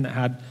wise men that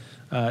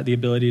had the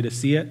ability to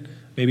see it.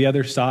 Maybe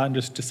others saw it and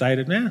just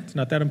decided, it's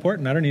not that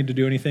important. I don't need to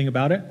do anything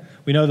about it.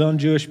 We know the own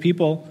Jewish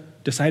people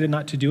decided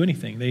not to do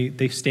anything.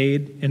 They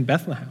stayed in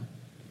Bethlehem.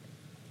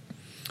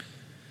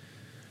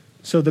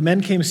 So the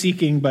men came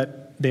seeking,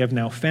 but they have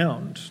now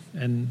found.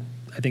 And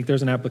I think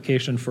there's an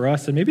application for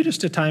us, and maybe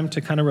just a time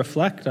to kind of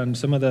reflect on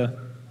some of the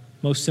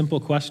most simple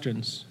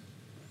questions.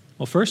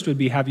 Well, first would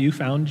be, have you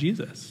found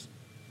Jesus?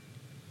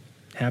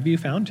 Have you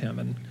found him?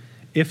 And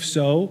if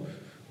so,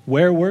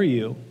 where were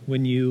you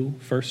when you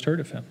first heard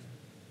of him?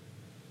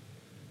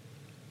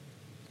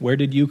 Where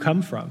did you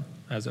come from,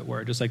 as it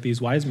were? Just like these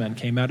wise men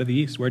came out of the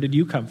east. Where did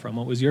you come from?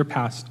 What was your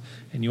past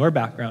and your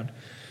background?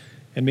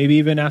 And maybe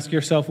even ask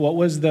yourself, what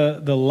was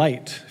the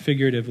light,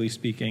 figuratively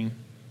speaking,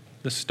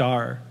 the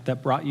star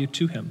that brought you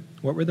to him?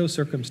 What were those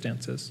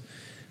circumstances?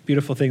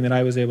 Beautiful thing that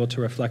I was able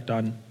to reflect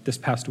on this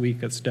past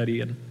week of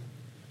study, and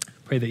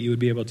pray that you would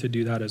be able to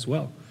do that as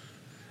well.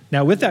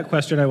 Now, with that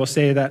question, I will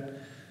say that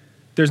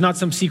there's not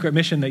some secret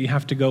mission that you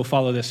have to go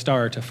follow this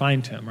star to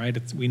find him, right?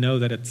 We know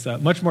that it's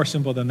much more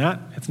simple than that.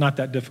 It's not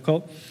that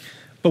difficult.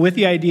 But with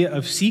the idea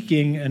of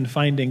seeking and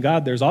finding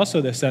God, there's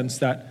also the sense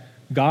that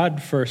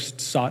God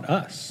first sought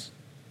us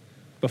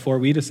before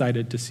we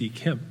decided to seek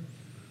him.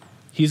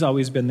 He's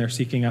always been there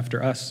seeking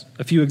after us.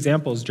 A few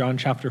examples, John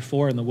chapter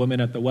 4 and the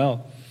woman at the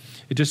well.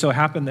 It just so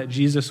happened that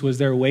Jesus was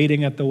there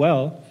waiting at the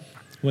well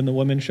when the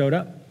woman showed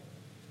up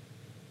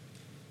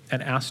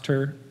and asked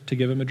her to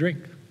give him a drink.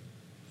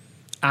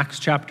 Acts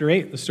chapter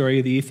 8, the story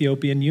of the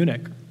Ethiopian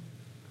eunuch.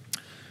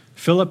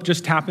 Philip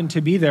just happened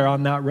to be there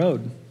on that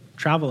road,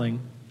 traveling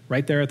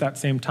right there at that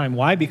same time.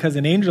 Why? Because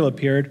an angel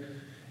appeared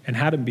and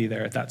had him be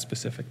there at that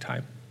specific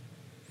time.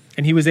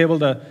 And he was able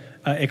to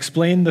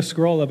explain the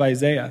scroll of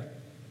Isaiah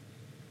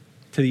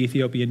to the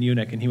Ethiopian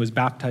eunuch, and he was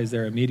baptized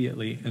there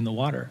immediately in the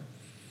water.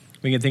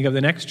 We can think of the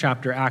next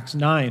chapter, Acts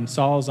 9.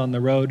 Saul's on the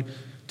road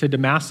to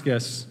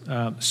Damascus,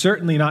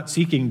 certainly not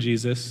seeking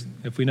Jesus,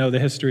 if we know the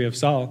history of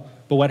Saul.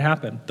 But what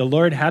happened? The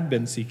Lord had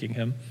been seeking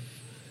him,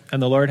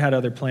 and the Lord had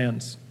other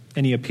plans.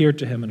 And he appeared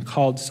to him and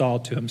called Saul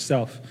to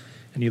himself,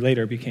 and he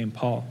later became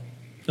Paul.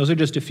 Those are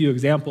just a few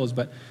examples,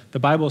 but the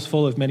Bible is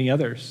full of many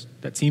others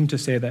that seem to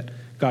say that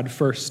God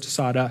first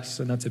sought us,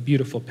 and that's a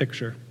beautiful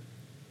picture.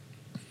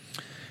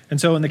 And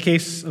so in the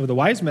case of the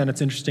wise men,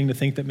 it's interesting to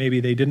think that maybe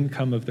they didn't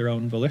come of their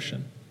own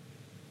volition.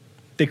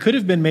 They could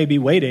have been maybe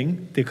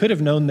waiting. They could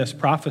have known this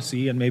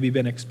prophecy and maybe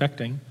been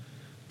expecting.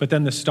 But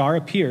then the star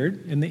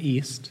appeared in the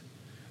east,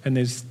 and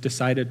they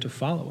decided to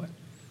follow it.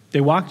 They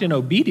walked in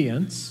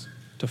obedience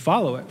to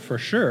follow it, for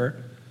sure.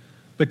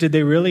 But did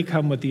they really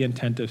come with the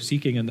intent of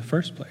seeking in the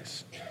first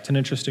place? It's an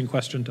interesting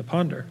question to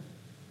ponder.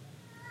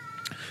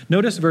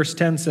 Notice verse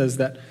 10 says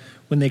that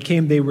when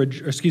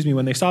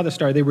they saw the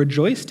star, they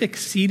rejoiced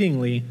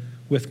exceedingly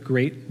with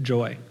great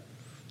joy.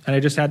 And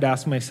I just had to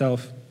ask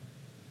myself,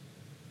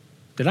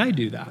 did I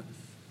do that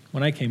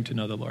when I came to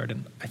know the Lord?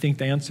 And I think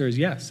the answer is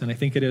yes, and I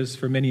think it is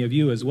for many of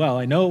you as well.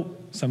 I know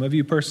some of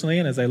you personally,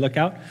 and as I look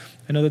out,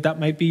 I know that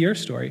might be your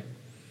story.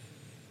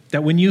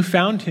 That when you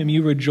found him,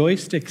 you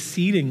rejoiced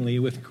exceedingly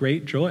with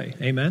great joy.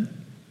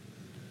 Amen?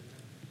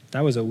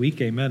 That was a weak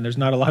amen. There's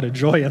not a lot of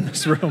joy in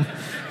this room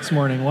this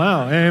morning.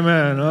 Wow,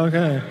 amen,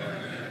 okay.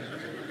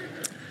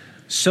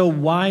 So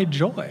why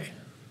joy?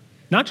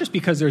 Not just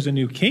because there's a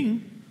new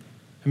king.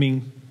 I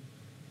mean,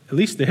 at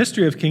least the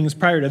history of kings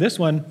prior to this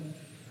one,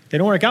 they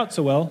don't work out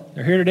so well.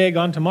 They're here today,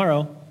 gone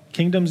tomorrow.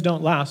 Kingdoms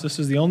don't last. This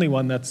is the only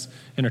one that's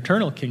an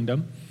eternal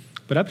kingdom.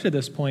 But up to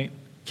this point,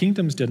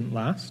 kingdoms didn't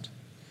last.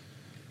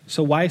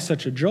 So why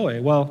such a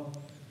joy? Well,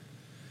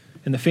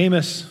 in the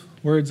famous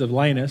words of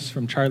Linus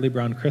from Charlie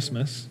Brown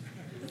Christmas,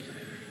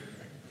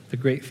 the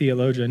great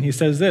theologian, he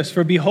says this,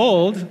 "For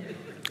behold,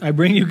 I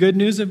bring you good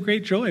news of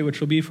great joy, which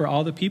will be for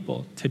all the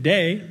people.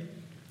 Today,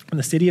 in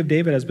the city of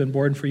David has been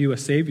born for you a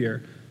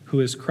Savior, who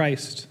is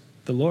Christ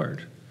the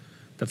Lord."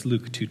 That's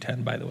Luke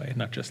 2:10, by the way,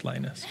 not just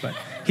Linus. But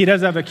he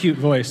does have a cute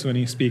voice when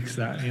he speaks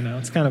that, you know.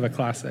 It's kind of a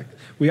classic.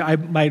 I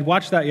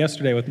watched that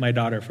yesterday with my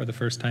daughter for the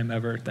first time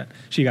ever, that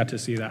she got to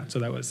see that. So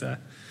that was a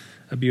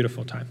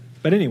beautiful time.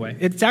 But anyway,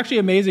 it's actually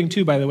amazing,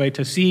 too, by the way,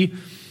 to see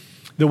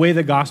the way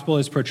the gospel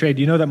is portrayed.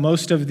 You know that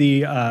most of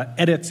the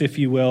edits, if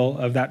you will,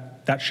 of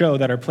that show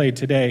that are played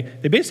today,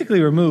 they basically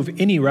remove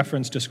any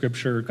reference to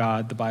Scripture,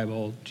 God, the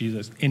Bible,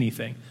 Jesus,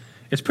 anything.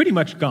 It's pretty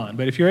much gone.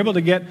 But if you're able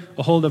to get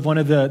a hold of one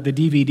of the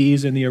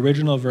DVDs in the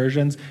original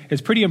versions,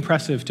 it's pretty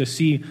impressive to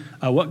see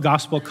what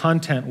gospel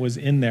content was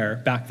in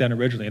there back then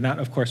originally. And that,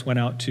 of course, went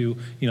out to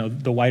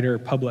the wider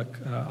public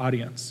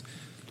audience.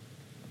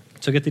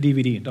 So get the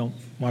DVD. Don't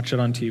watch it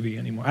on TV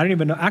anymore. I don't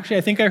even know. Actually,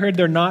 I think I heard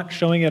they're not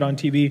showing it on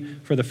TV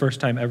for the first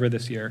time ever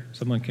this year.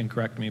 Someone can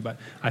correct me, but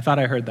I thought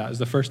I heard that. It was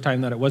the first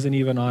time that it wasn't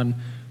even on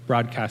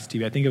broadcast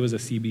TV. I think it was a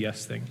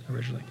CBS thing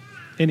originally.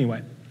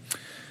 Anyway.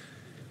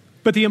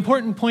 But the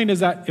important point is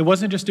that it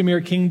wasn't just a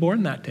mere king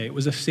born that day. It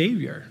was a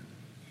Savior.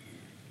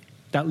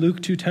 That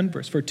Luke 2:10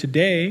 verse. "For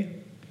today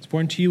is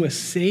born to you a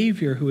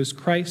Savior who is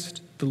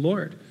Christ the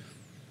Lord."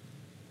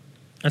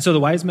 And so the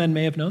wise men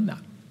may have known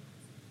that.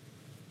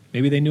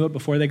 Maybe they knew it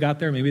before they got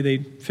there. Maybe they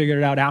figured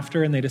it out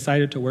after and they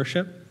decided to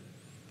worship.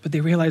 But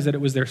they realized that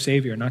it was their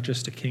Savior, not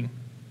just a king.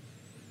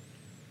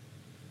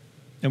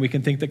 And we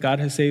can think that God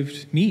has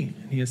saved me,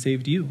 and he has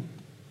saved you.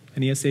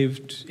 And he has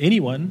saved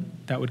anyone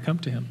that would come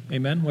to him.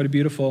 Amen? What a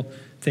beautiful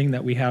thing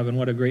that we have, and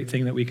what a great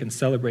thing that we can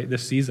celebrate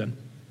this season.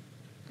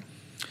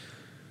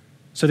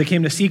 So they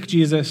came to seek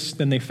Jesus,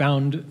 then they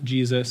found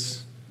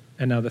Jesus,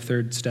 and now the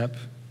third step,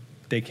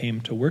 they came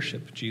to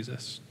worship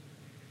Jesus.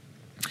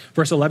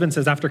 Verse 11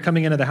 says, "After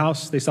coming into the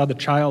house, they saw the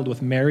child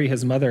with Mary,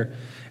 his mother,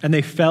 and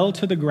they fell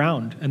to the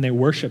ground, and they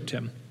worshiped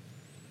him.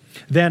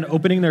 Then,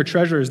 opening their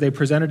treasures, they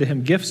presented to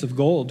him gifts of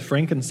gold,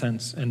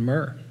 frankincense, and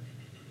myrrh."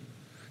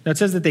 Now it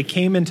says that they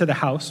came into the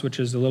house, which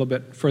is a little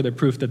bit further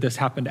proof that this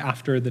happened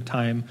after the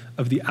time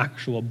of the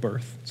actual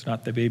birth. It's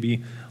not the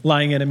baby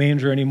lying in a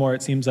manger anymore.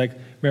 It seems like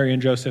Mary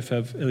and Joseph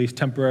have at least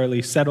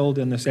temporarily settled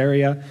in this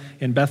area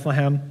in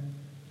Bethlehem.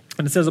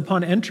 And it says,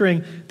 upon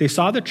entering, they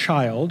saw the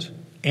child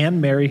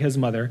and Mary, his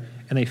mother,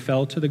 and they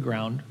fell to the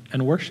ground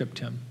and worshiped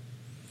him.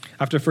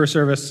 After first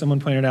service, someone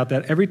pointed out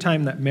that every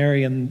time that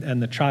Mary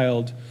and the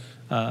child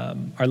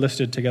are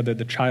listed together,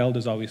 the child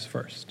is always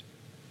first.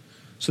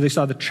 So they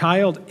saw the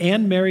child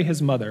and Mary, his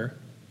mother.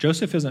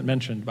 Joseph isn't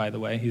mentioned, by the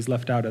way. He's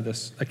left out of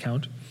this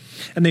account.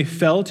 And they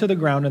fell to the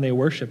ground and they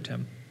worshiped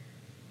him.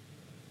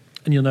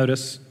 And you'll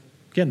notice,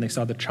 again, they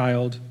saw the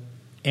child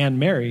and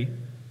Mary,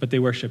 but they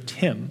worshiped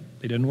him.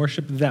 They didn't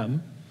worship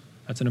them.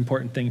 That's an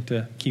important thing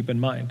to keep in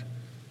mind.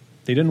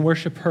 They didn't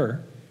worship her,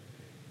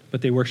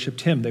 but they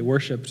worshiped him. They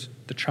worshiped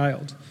the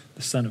child,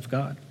 the Son of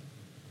God.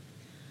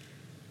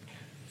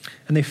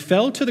 And they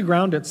fell to the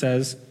ground, it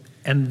says,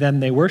 and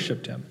then they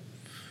worshiped him.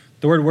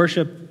 The word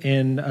worship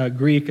in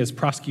Greek is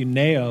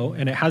proskuneo,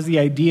 and it has the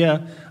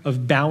idea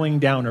of bowing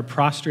down or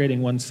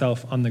prostrating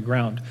oneself on the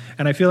ground.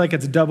 And I feel like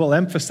it's double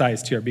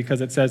emphasized here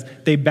because it says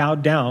they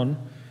bowed down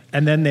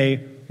and then they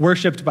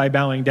worshiped by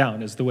bowing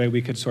down is the way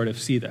we could sort of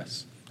see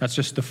this. That's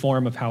just the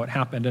form of how it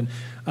happened.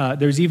 And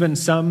there's even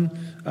some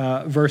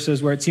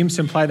verses where it seems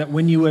to imply that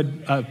when you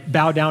would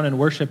bow down and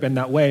worship in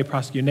that way,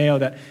 proskuneo,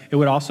 that it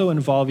would also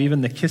involve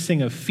even the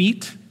kissing of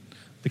feet,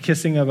 the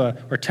kissing of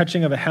or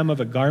touching of a hem of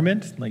a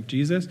garment, like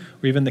Jesus,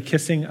 or even the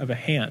kissing of a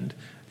hand.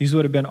 These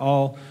would have been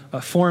all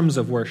forms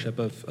of worship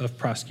of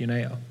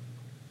proskuneo.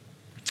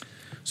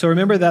 So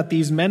remember that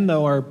these men,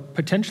 though, are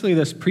potentially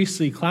this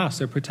priestly class.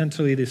 They're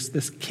potentially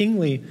this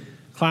kingly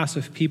class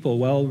of people,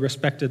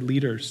 well-respected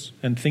leaders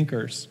and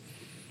thinkers.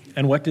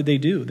 And what did they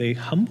do? They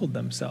humbled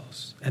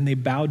themselves and they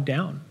bowed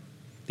down.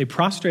 They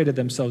prostrated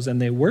themselves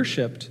and they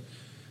worshiped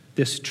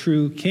this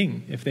true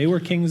king. If they were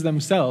kings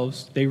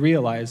themselves, they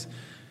realized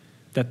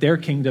that their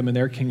kingdom and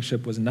their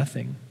kingship was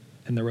nothing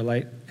in the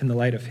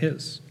light of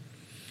his.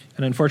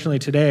 And unfortunately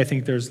today, I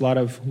think there's a lot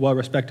of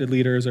well-respected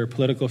leaders or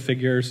political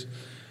figures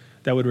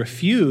that would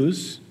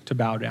refuse to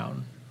bow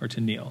down or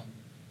to kneel.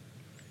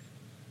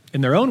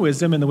 In their own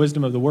wisdom, in the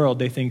wisdom of the world,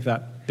 they think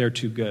that they're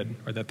too good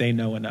or that they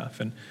know enough.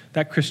 And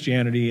that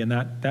Christianity and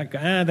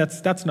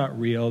that's not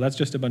real. That's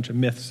just a bunch of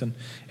myths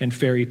and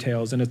fairy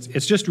tales. And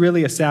it's just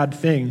really a sad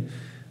thing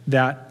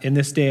that in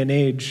this day and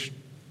age,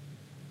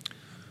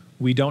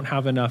 we don't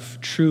have enough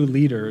true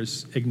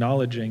leaders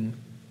acknowledging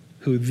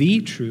who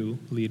the true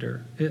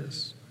leader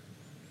is.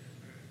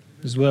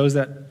 As those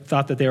that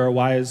thought that they were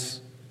wise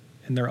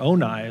in their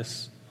own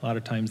eyes, a lot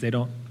of times they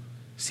don't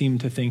seem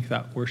to think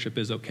that worship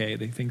is okay.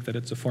 They think that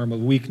it's a form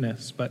of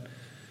weakness, but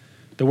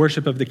the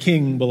worship of the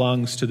King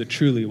belongs to the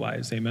truly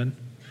wise. Amen?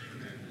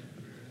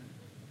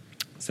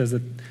 It says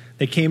that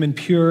they came in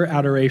pure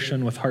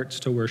adoration with hearts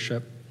to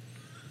worship.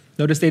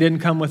 Notice they didn't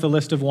come with a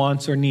list of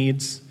wants or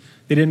needs.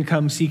 They didn't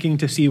come seeking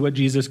to see what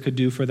Jesus could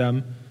do for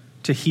them,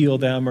 to heal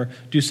them or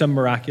do some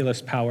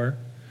miraculous power.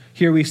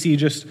 Here we see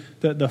just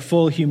the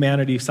full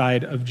humanity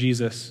side of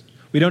Jesus.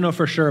 We don't know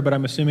for sure, but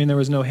I'm assuming there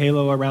was no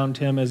halo around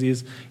him as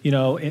he's,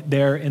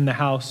 there in the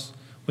house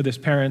with his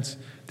parents.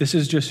 This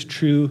is just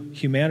true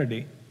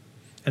humanity.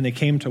 And they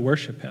came to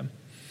worship him.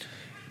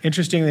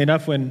 Interestingly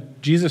enough, when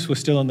Jesus was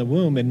still in the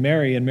womb and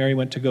Mary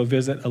went to go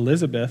visit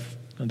Elizabeth,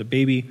 and the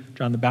baby,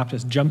 John the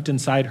Baptist, jumped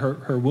inside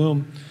her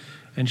womb,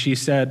 and she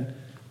said,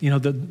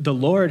 the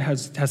Lord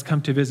has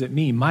come to visit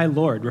me, my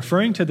Lord,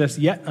 referring to this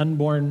yet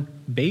unborn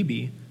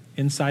baby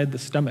inside the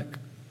stomach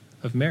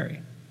of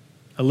Mary.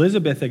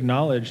 Elizabeth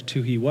acknowledged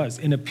who he was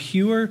in a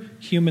pure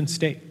human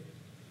state.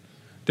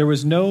 There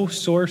was no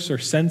source or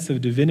sense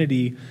of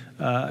divinity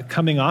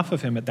coming off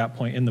of him at that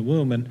point in the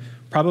womb, and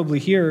probably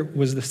here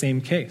was the same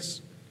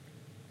case.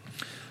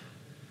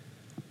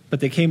 But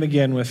they came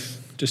again with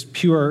just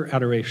pure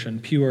adoration,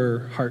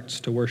 pure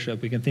hearts to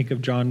worship. We can think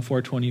of John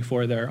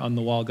 4:24 there on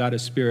the wall. God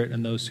is spirit,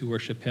 and those who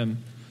worship him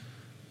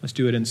must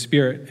do it in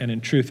spirit and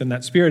in truth. And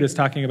that spirit is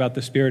talking about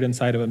the spirit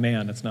inside of a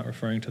man. It's not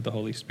referring to the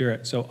Holy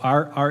Spirit. So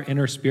our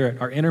inner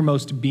spirit, our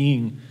innermost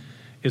being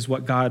is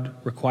what God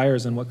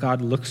requires and what God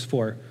looks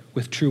for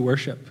with true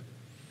worship.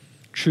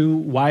 True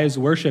wise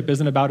worship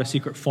isn't about a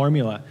secret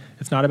formula.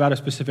 It's not about a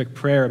specific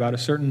prayer, about a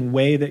certain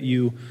way that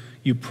you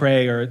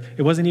pray, or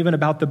it wasn't even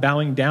about the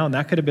bowing down.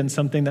 That could have been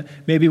something that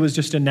maybe was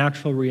just a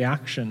natural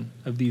reaction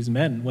of these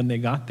men when they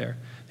got there.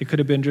 They could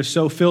have been just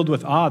so filled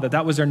with awe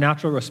that was their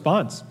natural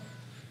response.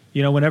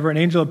 Whenever an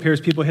angel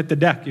appears, people hit the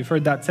deck. You've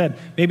heard that said.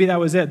 Maybe that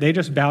was it. They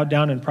just bowed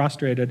down and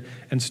prostrated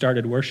and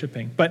started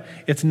worshiping. But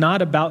it's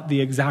not about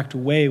the exact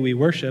way we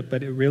worship,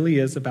 but it really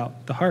is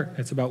about the heart.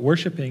 It's about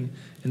worshiping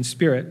in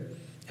spirit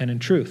and in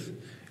truth.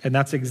 And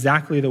that's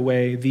exactly the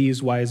way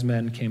these wise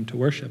men came to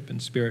worship,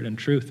 in spirit and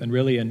truth, and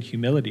really in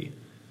humility,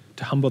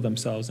 to humble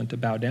themselves and to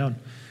bow down.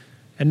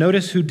 And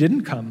notice who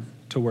didn't come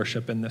to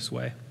worship in this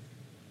way.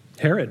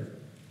 Herod,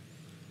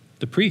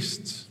 the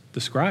priests,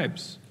 the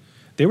scribes.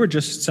 They were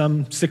just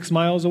some 6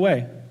 miles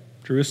away,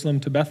 Jerusalem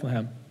to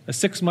Bethlehem, a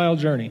 6-mile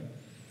journey.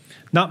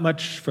 Not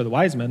much for the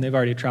wise men. They've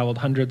already traveled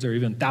hundreds or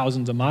even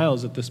thousands of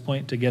miles at this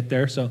point to get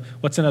there. So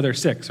what's another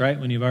 6, right,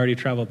 when you've already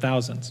traveled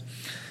thousands?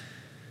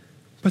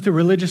 But the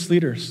religious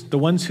leaders, the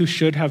ones who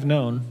should have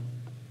known,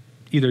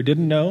 either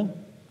didn't know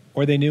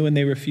or they knew and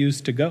they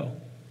refused to go.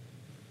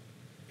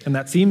 And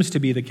that seems to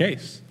be the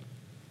case.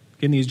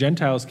 Again, these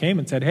Gentiles came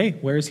and said, hey,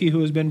 where is he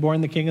who has been born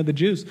the King of the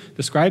Jews?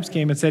 The scribes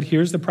came and said,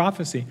 here's the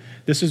prophecy.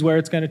 This is where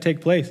it's going to take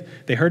place.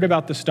 They heard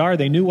about the star.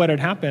 They knew what had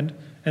happened.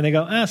 And they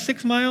go,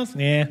 6 miles?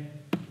 Nah,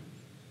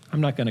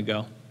 I'm not going to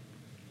go.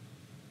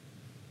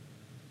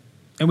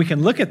 And we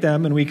can look at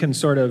them and we can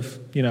sort of,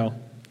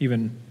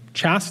 even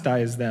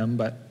chastise them,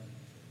 but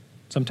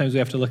sometimes we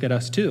have to look at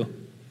us too.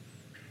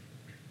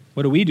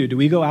 What do? Do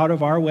we go out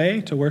of our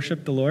way to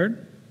worship the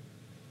Lord?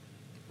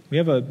 We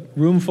have a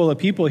room full of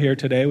people here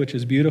today, which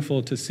is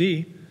beautiful to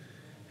see.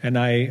 And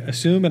I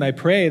assume and I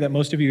pray that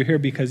most of you are here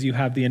because you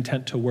have the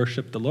intent to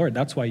worship the Lord.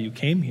 That's why you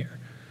came here.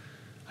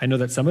 I know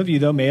that some of you,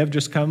 though, may have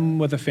just come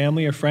with a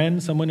family or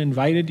friend. Someone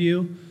invited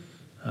you.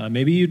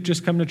 Maybe you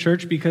just come to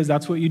church because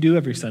that's what you do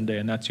every Sunday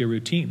and that's your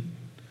routine.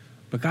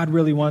 But God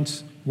really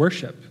wants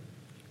worship.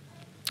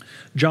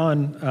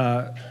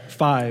 John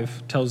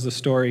 5 tells the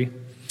story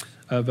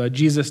of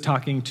Jesus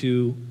talking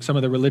to some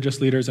of the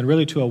religious leaders and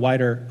really to a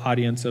wider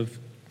audience of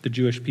the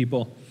Jewish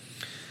people.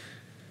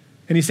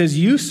 And he says,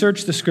 you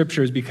search the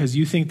scriptures because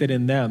you think that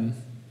in them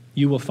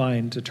you will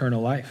find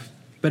eternal life.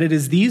 But it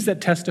is these that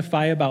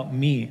testify about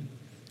me,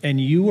 and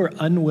you were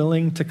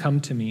unwilling to come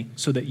to me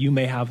so that you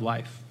may have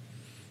life.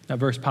 That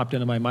verse popped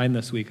into my mind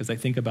this week as I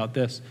think about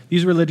this.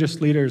 These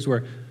religious leaders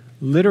were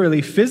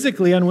literally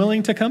physically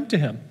unwilling to come to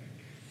him.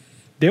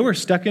 They were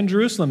stuck in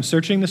Jerusalem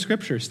searching the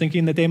scriptures,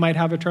 thinking that they might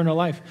have eternal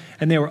life,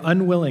 and they were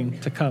unwilling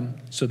to come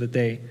so that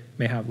they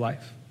may have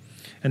life.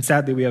 And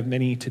sadly, we have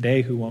many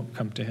today who won't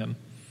come to him.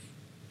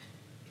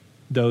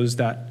 Those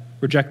that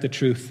reject the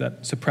truth,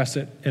 that suppress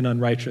it in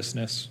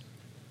unrighteousness.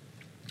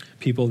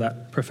 People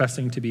that,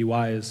 professing to be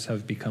wise,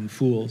 have become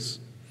fools.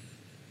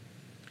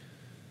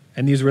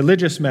 And these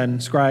religious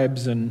men,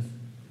 scribes and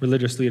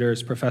religious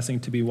leaders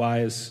professing to be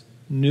wise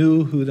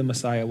knew who the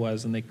Messiah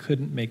was, and they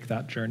couldn't make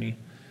that journey.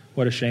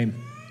 What a shame.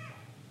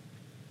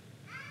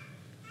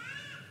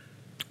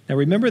 Now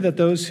remember that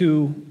those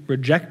who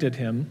rejected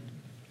him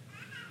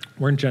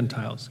weren't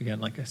Gentiles. Again,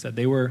 like I said,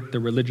 they were the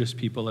religious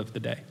people of the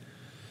day.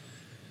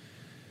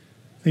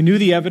 They knew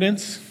the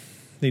evidence.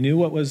 They knew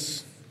what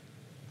was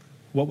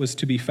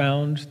to be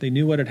found. They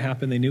knew what had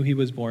happened. They knew he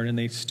was born, and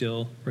they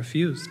still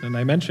refused. And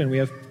I mentioned we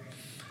have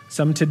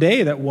some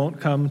today that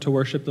won't come to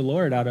worship the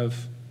Lord out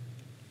of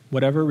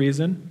whatever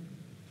reason.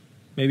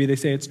 Maybe they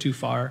say it's too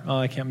far. Oh,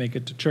 I can't make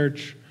it to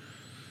church.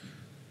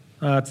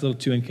 Oh, it's a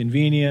little too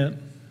inconvenient.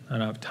 I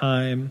don't have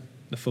time.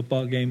 The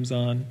football game's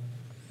on.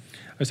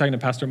 I was talking to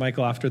Pastor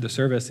Michael after the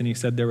service, and he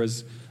said there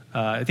was,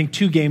 I think,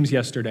 2 games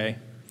yesterday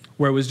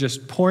where it was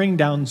just pouring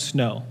down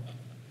snow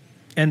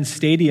and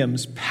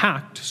stadiums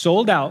packed,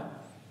 sold out,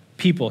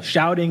 people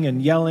shouting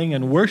and yelling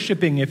and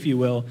worshiping, if you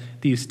will,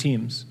 these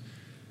teams.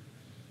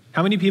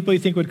 How many people do you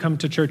think would come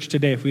to church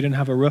today if we didn't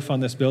have a roof on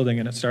this building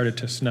and it started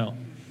to snow?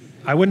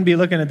 I wouldn't be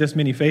looking at this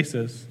many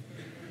faces.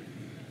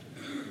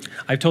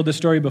 I've told this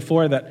story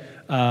before that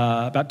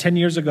about 10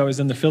 years ago I was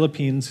in the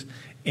Philippines,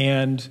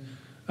 and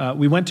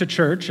we went to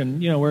church,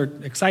 and we're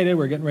excited.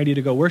 We're getting ready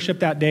to go worship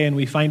that day, and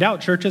we find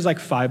out church is like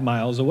 5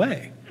 miles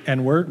away,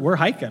 and we're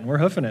hiking. We're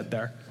hoofing it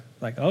there.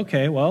 Like,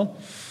 okay, well,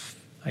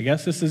 I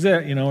guess this is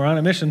it. We're on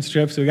a mission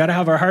trip, so we got to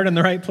have our heart in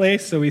the right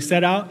place. So we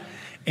set out,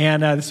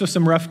 and this was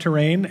some rough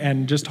terrain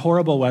and just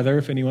horrible weather.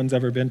 If anyone's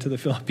ever been to the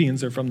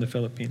Philippines or from the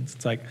Philippines,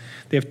 it's like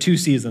they have 2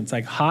 seasons,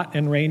 like hot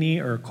and rainy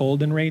or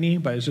cold and rainy,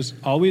 but it's just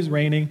always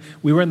raining.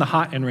 We were in the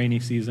hot and rainy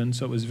season,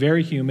 so it was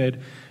very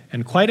humid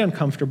and quite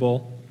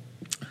uncomfortable.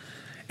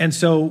 And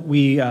so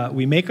we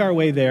make our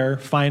way there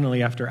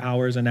finally after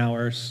hours and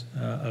hours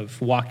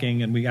of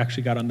walking, and we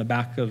actually got on the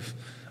back of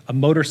a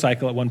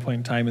motorcycle at one point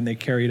in time, and they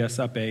carried us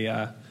up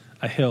a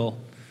hill.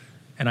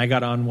 And I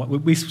got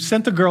on, we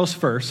sent the girls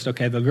first,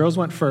 okay? The girls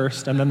went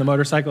first, and then the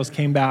motorcycles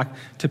came back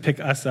to pick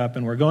us up,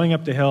 and we're going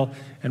up the hill,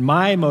 and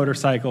my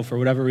motorcycle, for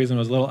whatever reason,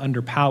 was a little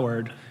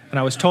underpowered, and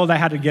I was told I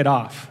had to get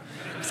off,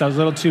 because I was a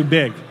little too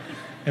big.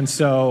 And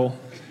so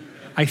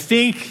I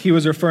think he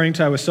was referring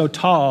to I was so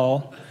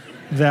tall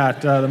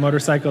that the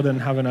motorcycle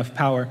didn't have enough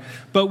power.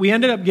 But we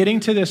ended up getting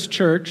to this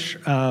church,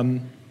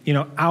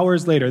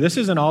 hours later. This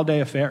is an all-day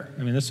affair.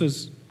 I mean, this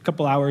was a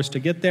couple hours to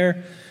get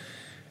there.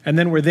 And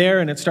then we're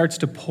there, and it starts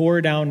to pour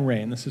down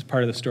rain. This is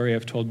part of the story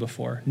I've told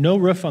before. No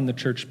roof on the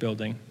church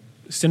building.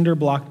 Cinder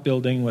block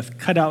building with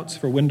cutouts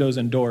for windows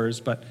and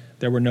doors, but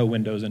there were no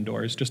windows and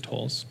doors, just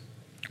holes.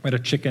 We had a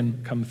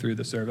chicken come through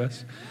the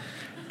service.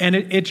 And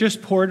it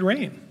just poured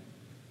rain.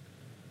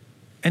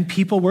 And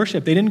people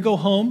worshiped. They didn't go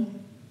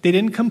home. They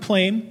didn't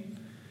complain.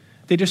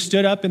 They just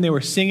stood up, and they were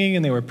singing,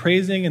 and they were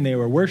praising, and they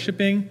were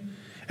worshiping.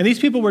 And these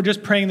people were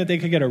just praying that they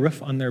could get a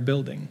roof on their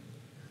building.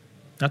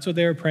 That's what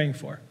they were praying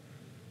for.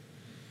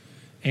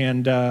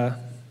 And I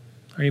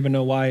don't even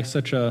know why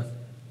such a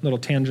little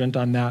tangent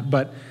on that,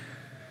 but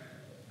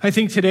I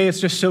think today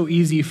it's just so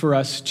easy for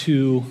us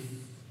to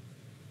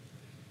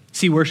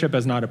see worship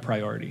as not a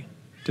priority,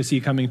 to see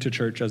coming to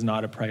church as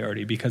not a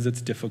priority because it's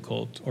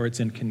difficult or it's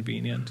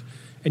inconvenient.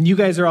 And you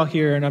guys are all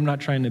here, and I'm not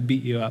trying to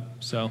beat you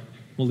up, so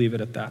we'll leave it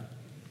at that.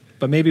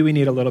 But maybe we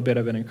need a little bit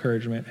of an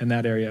encouragement in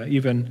that area,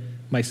 even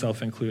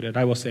myself included.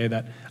 I will say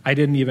that I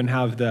didn't even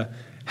have the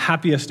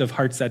happiest of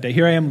hearts that day.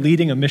 Here I am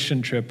leading a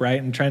mission trip,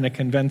 right, and trying to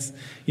convince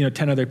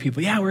 10 other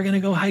people, yeah, we're going to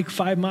go hike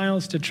 5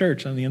 miles to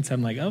church. On the inside,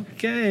 I'm like,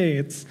 okay,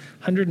 it's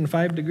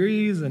 105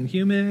 degrees and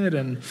humid,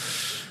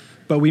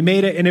 but we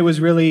made it, and it was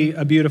really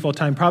a beautiful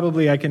time.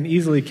 Probably I can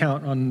easily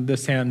count on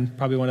this hand,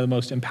 probably one of the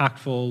most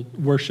impactful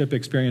worship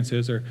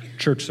experiences or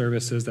church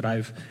services that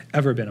I've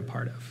ever been a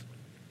part of.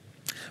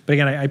 But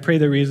again, I pray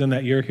the reason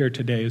that you're here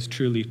today is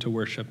truly to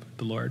worship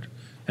the Lord,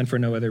 and for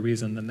no other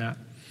reason than that.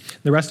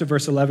 The rest of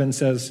verse 11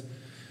 says,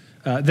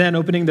 then,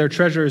 opening their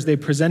treasures, they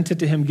presented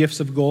to him gifts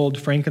of gold,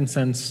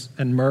 frankincense,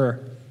 and myrrh.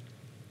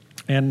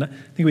 And I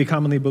think we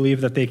commonly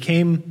believe that they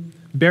came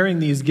bearing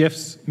these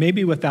gifts,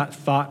 maybe with that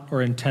thought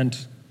or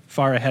intent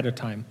far ahead of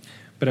time.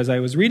 But as I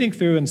was reading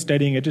through and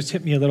studying, it just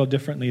hit me a little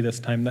differently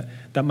this time,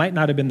 that might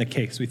not have been the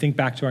case. We think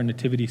back to our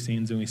nativity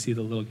scenes, and we see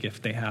the little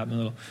gift they have, a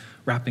little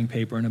wrapping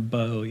paper and a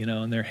bow,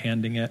 and they're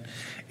handing it.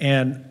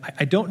 And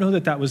I don't know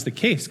that that was the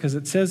case, because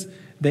it says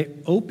they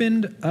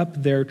opened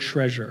up their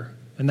treasure.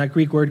 And that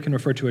Greek word can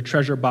refer to a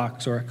treasure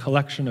box or a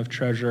collection of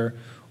treasure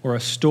or a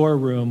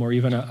storeroom or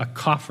even a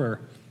coffer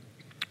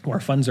where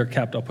funds are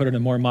kept. I'll put it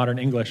in more modern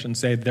English and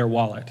say their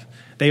wallet.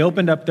 They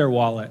opened up their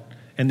wallet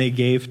and they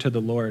gave to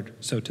the Lord,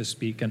 so to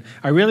speak. And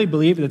I really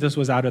believe that this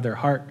was out of their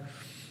heart.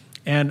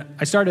 And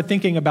I started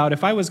thinking about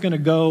if I was going to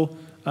go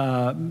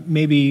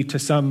maybe to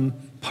some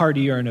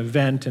party or an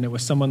event and it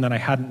was someone that I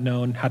hadn't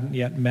known, hadn't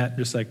yet met,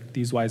 just like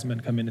these wise men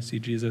come in to see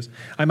Jesus,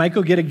 I might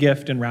go get a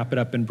gift and wrap it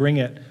up and bring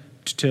it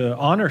to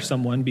honor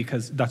someone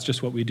because that's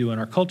just what we do in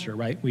our culture,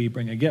 right? We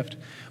bring a gift.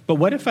 But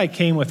what if I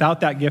came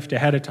without that gift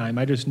ahead of time?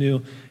 I just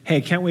knew,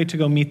 hey, can't wait to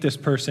go meet this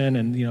person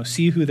and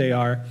see who they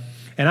are.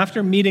 And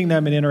after meeting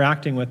them and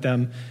interacting with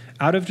them,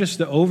 out of just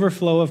the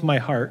overflow of my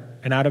heart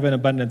and out of an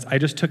abundance, I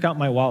just took out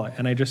my wallet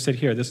and I just said,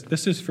 here,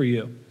 this is for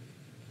you.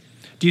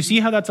 Do you see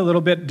how that's a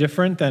little bit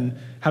different than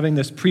having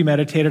this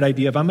premeditated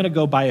idea of I'm going to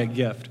go buy a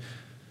gift?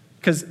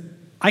 Because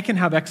I can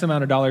have X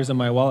amount of dollars in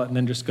my wallet and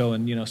then just go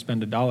and,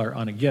 spend $1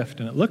 on a gift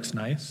and it looks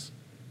nice.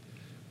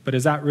 But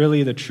is that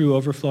really the true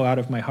overflow out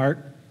of my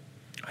heart?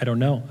 I don't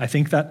know. I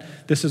think that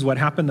this is what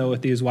happened, though,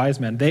 with these wise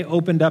men. They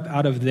opened up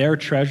out of their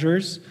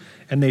treasures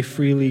and they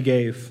freely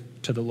gave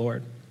to the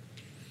Lord.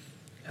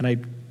 And I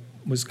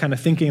was kind of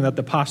thinking that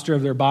the posture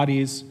of their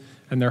bodies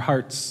and their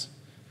hearts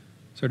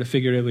sort of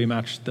figuratively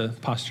matched the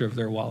posture of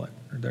their wallet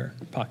or their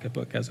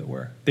pocketbook, as it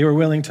were. They were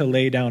willing to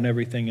lay down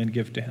everything and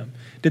give to him.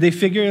 Did they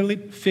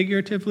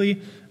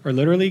figuratively or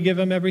literally give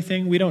him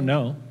everything? We don't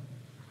know.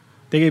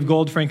 They gave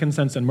gold,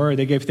 frankincense, and myrrh.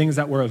 They gave things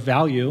that were of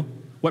value.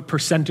 What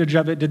percentage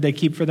of it did they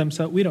keep for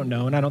themselves? We don't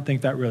know, and I don't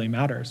think that really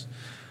matters.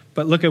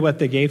 But look at what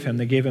they gave him.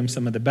 They gave him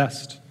some of the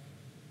best.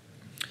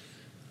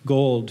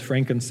 Gold,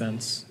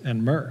 frankincense,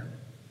 and myrrh.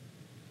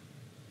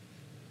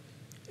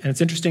 And it's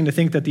interesting to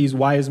think that these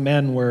wise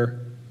men were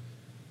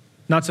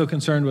not so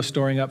concerned with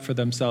storing up for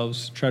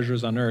themselves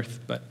treasures on earth,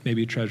 but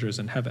maybe treasures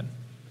in heaven.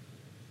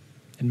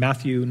 In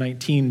Matthew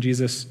 19,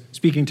 Jesus,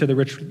 speaking to the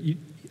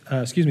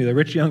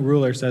rich young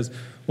ruler, says,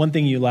 one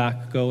thing you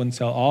lack, go and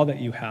sell all that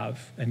you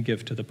have and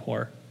give to the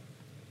poor.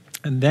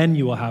 And then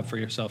you will have for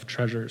yourself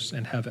treasures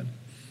in heaven.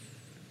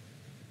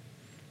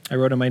 I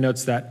wrote in my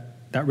notes that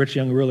rich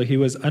young ruler, he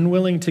was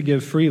unwilling to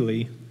give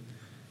freely,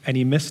 and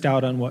he missed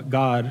out on what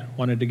God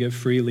wanted to give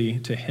freely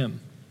to him.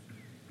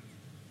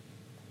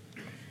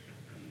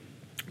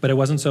 But it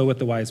wasn't so with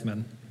the wise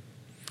men.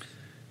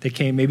 They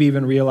came maybe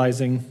even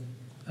realizing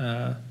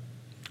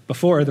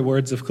before the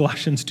words of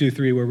Colossians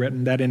 2:3 were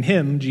written, that in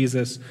him,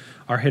 Jesus,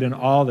 are hidden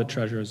all the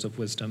treasures of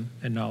wisdom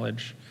and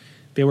knowledge.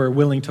 They were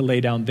willing to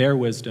lay down their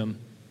wisdom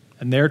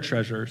and their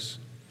treasures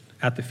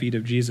at the feet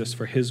of Jesus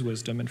for his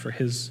wisdom and for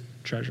his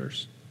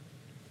treasures.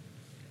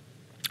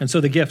 And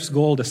so the gifts,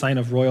 gold, a sign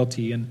of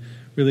royalty and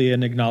really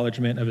an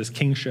acknowledgement of his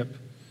kingship.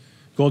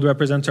 Gold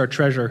represents our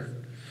treasure.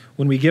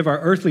 When we give our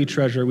earthly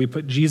treasure, we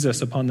put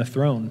Jesus upon the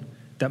throne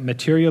that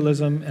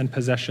materialism and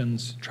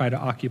possessions try to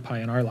occupy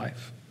in our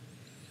life.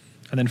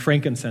 And then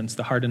frankincense,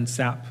 the hardened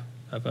sap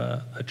of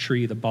a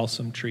tree, the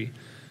balsam tree,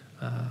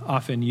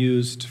 often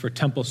used for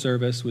temple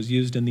service, was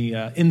used in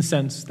the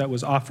incense that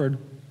was offered.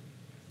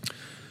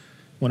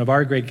 One of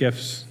our great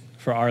gifts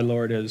for our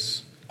Lord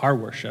is our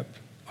worship,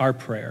 our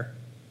prayer,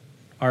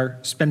 our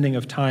spending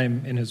of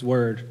time in his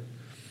word.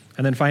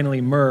 And then finally,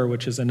 myrrh,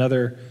 which is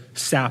another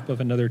sap of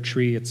another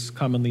tree. It's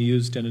commonly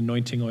used in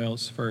anointing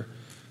oils for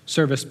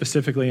service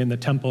specifically in the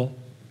temple,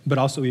 but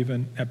also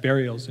even at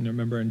burials. And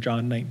remember in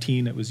John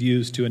 19, it was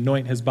used to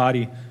anoint his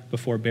body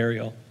before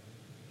burial.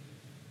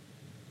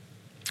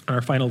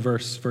 Our final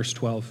verse, verse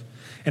 12.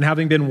 And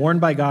having been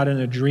warned by God in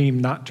a dream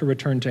not to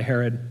return to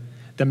Herod,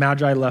 the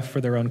Magi left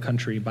for their own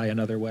country by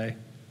another way.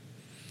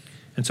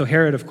 And so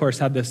Herod, of course,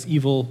 had this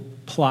evil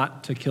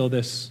plot to kill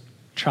this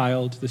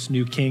child, this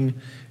new king.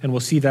 And we'll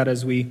see that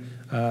as we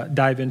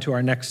dive into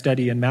our next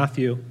study in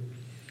Matthew.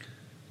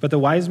 But the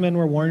wise men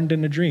were warned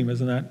in a dream.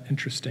 Isn't that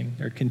interesting?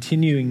 They're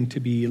continuing to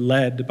be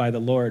led by the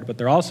Lord, but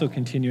they're also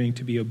continuing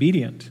to be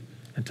obedient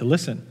and to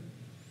listen.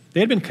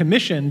 They had been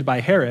commissioned by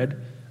Herod,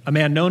 a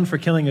man known for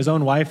killing his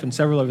own wife and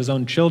several of his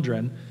own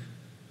children,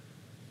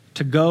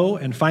 to go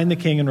and find the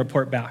king and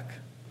report back.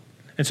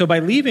 And so by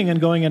leaving and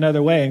going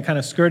another way and kind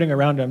of skirting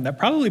around him, that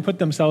probably put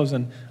themselves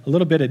in a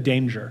little bit of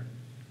danger.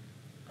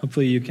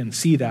 Hopefully you can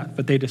see that.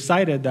 But they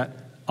decided that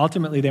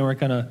ultimately they weren't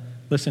going to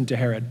listen to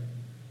Herod.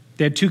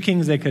 They had two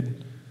kings they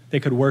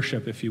could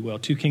worship, if you will,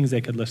 two kings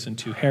they could listen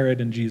to, Herod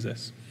and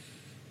Jesus.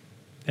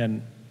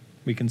 And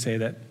we can say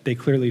that they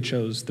clearly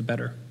chose the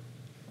better.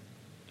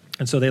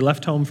 And so they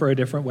left home for a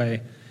different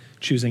way,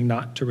 choosing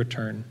not to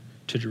return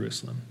to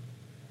Jerusalem.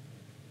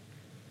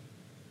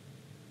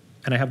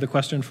 And I have the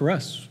question for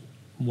us.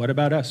 What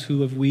about us?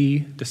 Who have we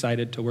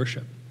decided to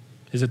worship?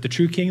 Is it the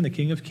true king, the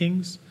King of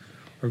Kings?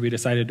 Or have we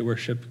decided to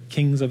worship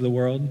kings of the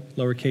world,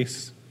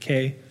 lowercase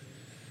k?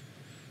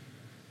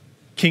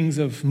 Kings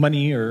of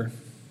money or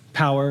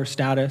power,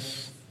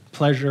 status,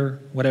 pleasure,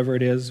 whatever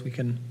it is, we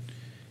can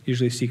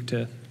usually seek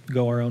to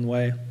go our own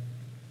way.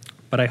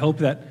 But I hope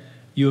that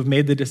you have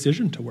made the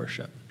decision to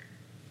worship.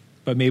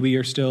 But maybe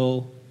you're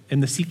still in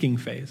the seeking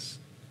phase.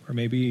 Or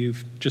maybe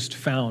you've just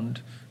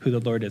found who the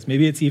Lord is.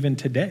 Maybe it's even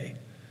today.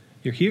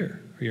 You're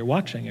here, or you're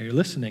watching, or you're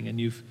listening,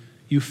 and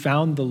you've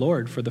found the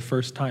Lord for the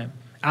first time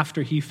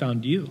after he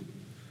found you.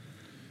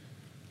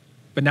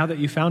 But now that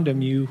you found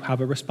him, you have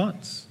a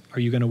response. Are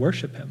you going to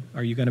worship him?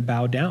 Are you going to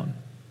bow down?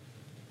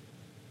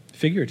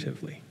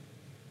 Figuratively.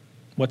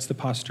 What's the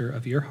posture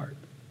of your heart?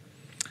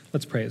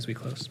 Let's pray as we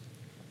close.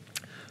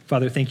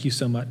 Father, thank you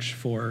so much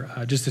for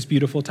just this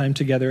beautiful time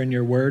together in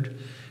your word.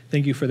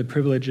 Thank you for the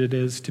privilege it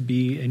is to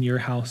be in your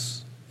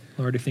house.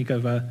 Lord, to think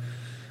of a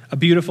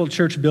beautiful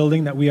church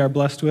building that we are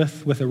blessed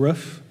with a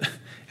roof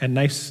and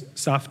nice,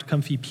 soft,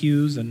 comfy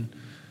pews and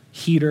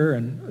heater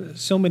and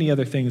so many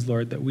other things,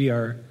 Lord, that we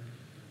are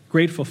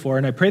grateful for.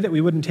 And I pray that we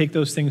wouldn't take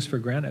those things for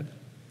granted.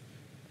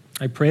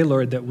 I pray,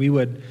 Lord, that we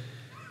would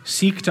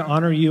seek to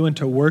honor you and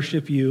to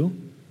worship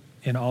you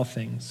in all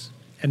things.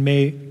 And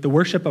may the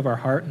worship of our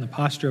heart and the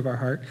posture of our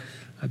heart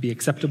be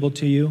acceptable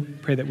to you.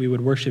 Pray that we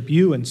would worship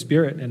you in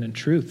spirit and in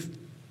truth,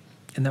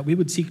 and that we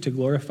would seek to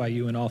glorify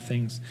you in all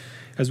things.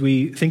 As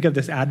we think of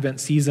this Advent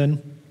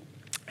season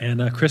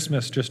and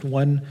Christmas just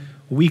 1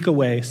 week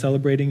away,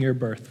 celebrating your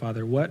birth,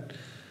 Father, what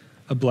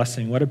a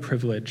blessing, what a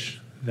privilege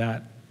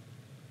that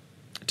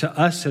to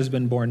us has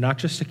been born not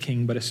just a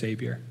king, but a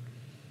Savior.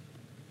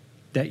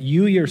 That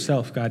you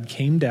yourself, God,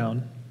 came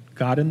down,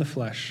 God in the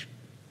flesh,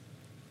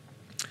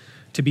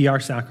 to be our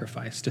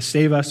sacrifice, to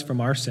save us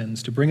from our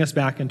sins, to bring us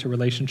back into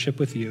relationship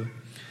with you.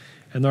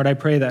 And Lord, I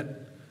pray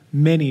that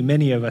many,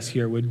 many of us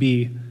here would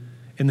be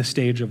in the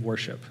stage of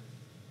worship.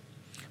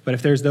 But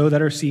if there's those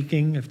that are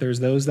seeking, if there's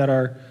those that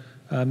are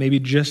maybe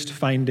just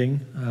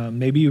finding,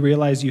 maybe you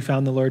realize you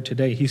found the Lord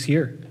today. He's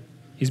here.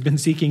 He's been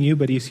seeking you,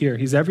 but he's here.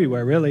 He's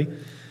everywhere, really.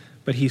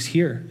 But he's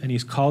here, and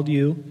he's called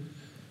you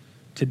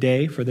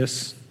today for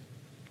this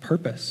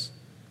purpose.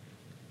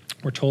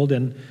 We're told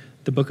in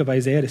the book of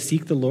Isaiah to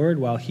seek the Lord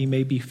while he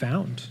may be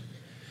found,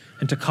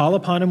 and to call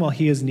upon him while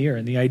he is near.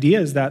 And the idea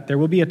is that there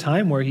will be a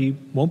time where he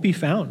won't be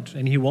found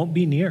and he won't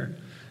be near.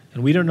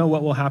 And we don't know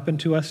what will happen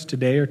to us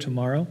today or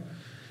tomorrow.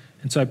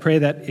 And so I pray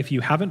that if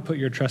you haven't put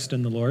your trust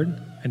in the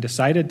Lord and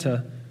decided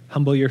to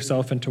humble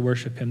yourself and to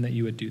worship him, that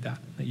you would do that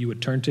you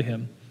would turn to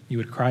him, you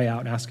would cry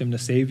out, ask him to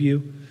save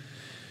you,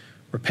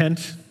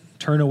 repent,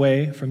 turn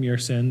away from your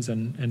sins,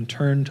 and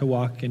turn to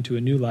walk into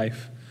a new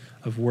life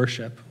of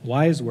worship,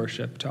 wise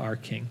worship to our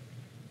King.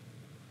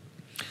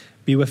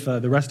 Be with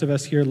the rest of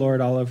us here,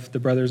 Lord, all of the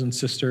brothers and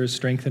sisters.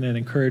 Strengthen and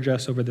encourage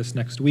us over this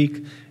next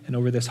week and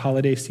over this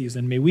holiday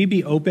season. May we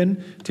be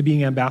open to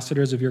being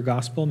ambassadors of your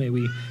gospel. May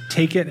we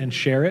take it and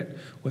share it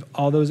with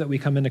all those that we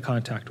come into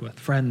contact with,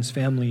 friends,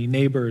 family,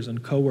 neighbors,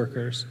 and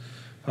coworkers.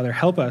 Father,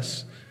 help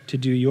us to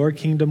do your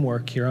kingdom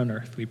work here on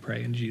earth, we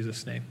pray in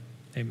Jesus' name.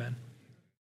 Amen.